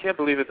fun. I can't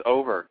believe it's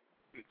over.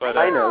 But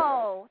I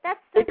know. That's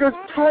so it goes,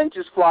 time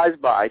just flies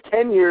by.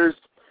 10 years,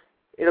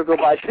 it'll go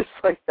by just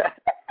like that.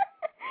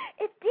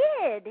 It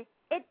did.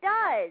 It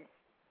does.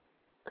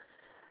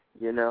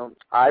 You know,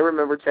 I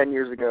remember 10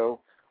 years ago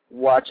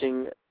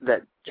watching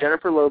that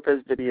Jennifer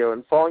Lopez video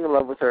and falling in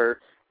love with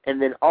her,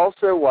 and then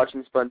also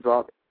watching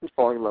SpongeBob and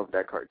falling in love with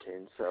that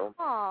cartoon. So,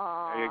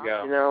 aww. There you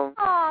go. You know.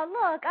 Aw,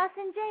 look, us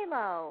and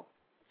J-Lo.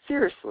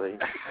 Seriously.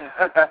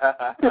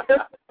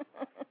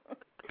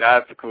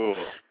 That's cool.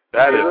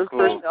 That is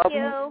cool. Thank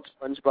you.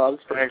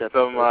 SpongeBob's first Thanks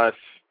so much.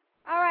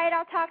 All right,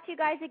 I'll talk to you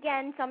guys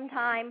again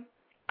sometime.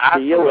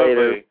 Absolutely. See you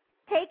later.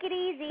 Take it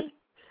easy.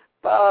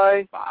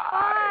 Bye.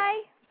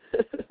 Bye.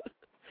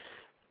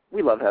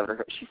 We love having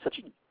her. She's so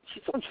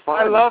much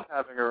fun. I love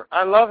having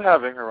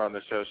her on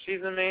the show.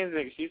 She's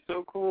amazing. She's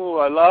so cool.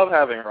 I love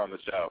having her on the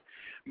show.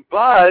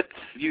 But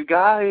you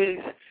guys,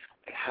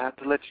 I have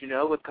to let you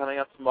know what's coming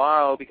up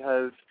tomorrow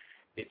because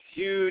it's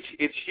huge.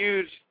 It's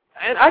huge.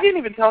 And I didn't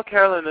even tell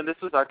Carolyn that this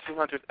was our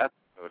 200th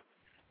episode.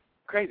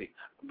 Crazy.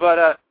 But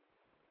I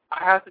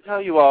have to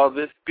tell you all,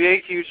 this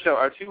big, huge show,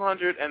 our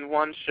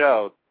 201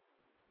 show,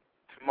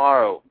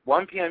 tomorrow,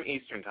 1 p.m.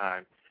 Eastern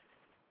Time,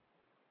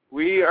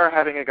 we are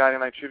having a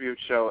Guiding Light tribute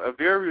show.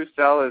 Vera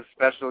Roussel is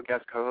special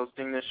guest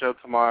co-hosting this show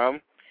tomorrow,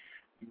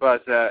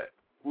 but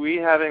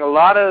we're having a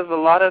lot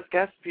of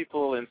guest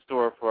people in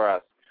store for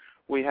us.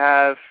 We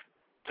have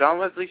John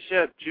Wesley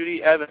Shipp,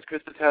 Judy Evans,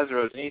 Krista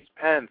Tesoro, Denise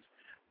Pence,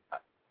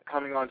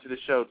 coming on to the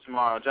show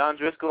tomorrow. John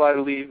Driscoll, I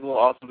believe, will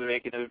also be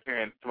making an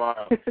appearance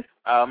tomorrow.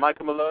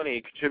 Michael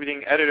Maloney,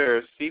 contributing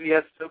editor,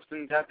 CBS Soaps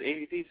and Death,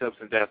 ABC Soaps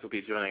and Death, will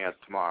be joining us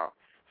tomorrow.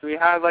 So we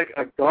have like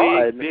a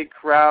big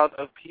crowd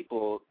of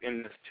people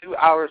in this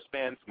 2-hour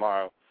span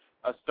tomorrow.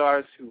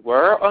 Stars who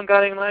were on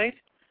Guiding Light,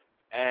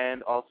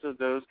 and also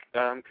those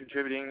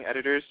contributing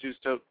editors to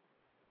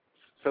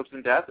Soaps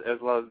and Death, as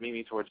well as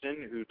Mimi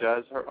Torchin, who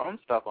does her own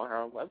stuff on her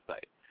own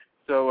website.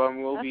 So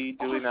we'll be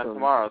doing that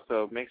tomorrow.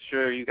 So make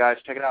sure you guys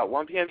check it out.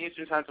 1 p.m.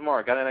 Eastern Time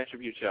tomorrow. Guiding Light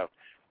Tribute Show.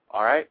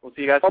 All right, we'll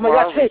see you guys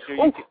tomorrow. Oh my gosh!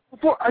 Hey,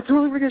 before I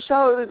totally forget a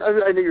shout out.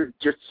 I know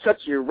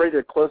you're ready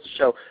to close the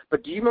show,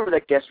 but do you remember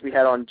that guest we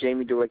had on,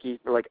 Jamie Dewicki,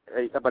 for like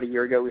about a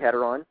year ago? We had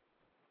her on.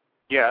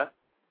 Yeah.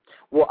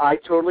 Well, I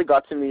totally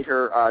got to meet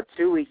her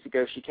 2 weeks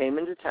ago. She came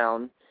into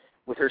town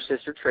with her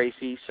sister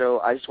Tracy.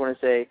 So I just want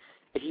to say,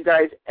 if you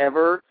guys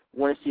ever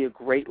want to see a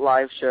great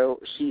live show,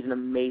 she's an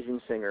amazing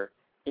singer,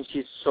 and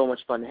she's so much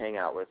fun to hang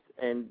out with.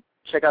 And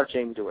check out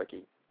Jamie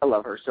Dewicki. I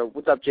love her. So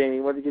what's up,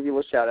 Jamie? Wanted to give you a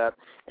little shout-out.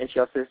 And she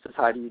also says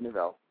hi to you,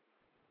 Novell.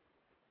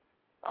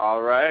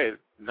 All right.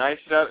 Nice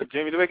shout-out.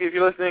 Jamie Dewicki, if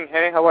you're listening,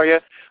 hey, how are you?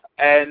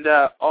 And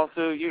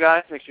also, you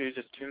guys, make sure you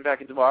just tune back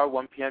in tomorrow,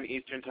 1 p.m.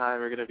 Eastern Time.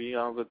 We're going to be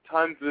on with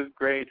tons of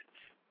great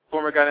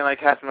former Guiding Light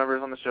cast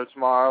members on the show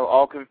tomorrow,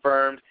 all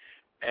confirmed.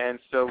 And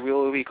so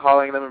we'll be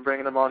calling them and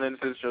bringing them on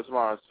into the show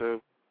tomorrow. So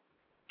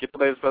get the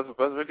latest buzz with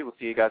BuzzWorthy. We'll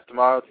see you guys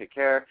tomorrow. Take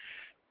care.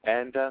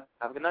 And have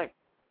a good night.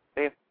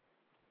 See ya.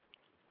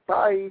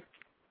 Bye.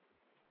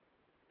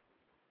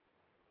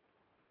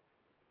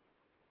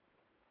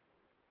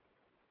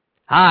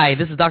 Hi,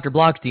 this is Dr.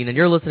 Blockstein, and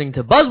you're listening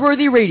to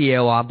BuzzWorthy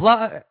Radio on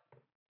What?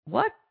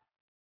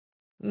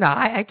 No,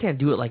 I can't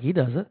do it like he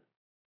does it.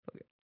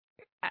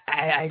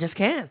 I just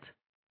can't.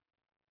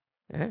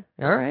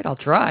 All right, I'll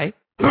try.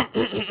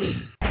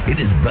 It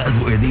is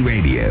BuzzWorthy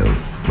Radio,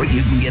 where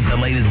you can get the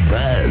latest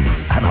buzz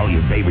on all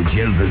your favorite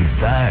shows and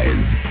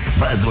stars.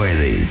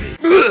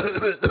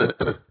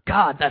 Buzzworthy.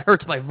 God, that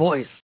hurts my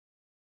voice.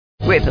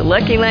 With the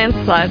Lucky Land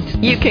Slots,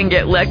 you can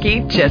get lucky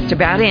just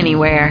about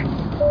anywhere.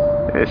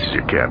 This is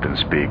your captain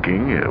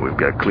speaking. We've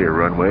got clear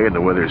runway and the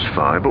weather's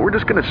fine, but we're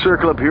just going to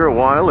circle up here a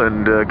while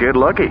and get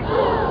lucky.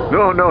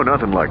 No,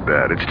 nothing like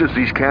that. It's just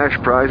these cash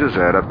prizes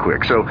add up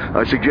quick. So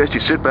I suggest you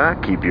sit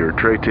back, keep your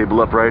tray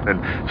table upright,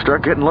 and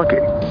start getting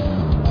lucky.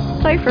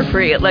 Play for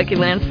free at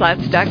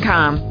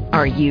LuckyLandSlots.com.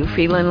 Are you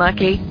feeling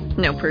lucky?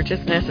 No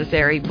purchase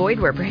necessary. Void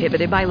where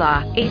prohibited by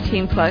law.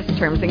 18+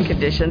 terms and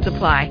conditions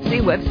apply. See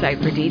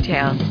website for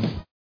details.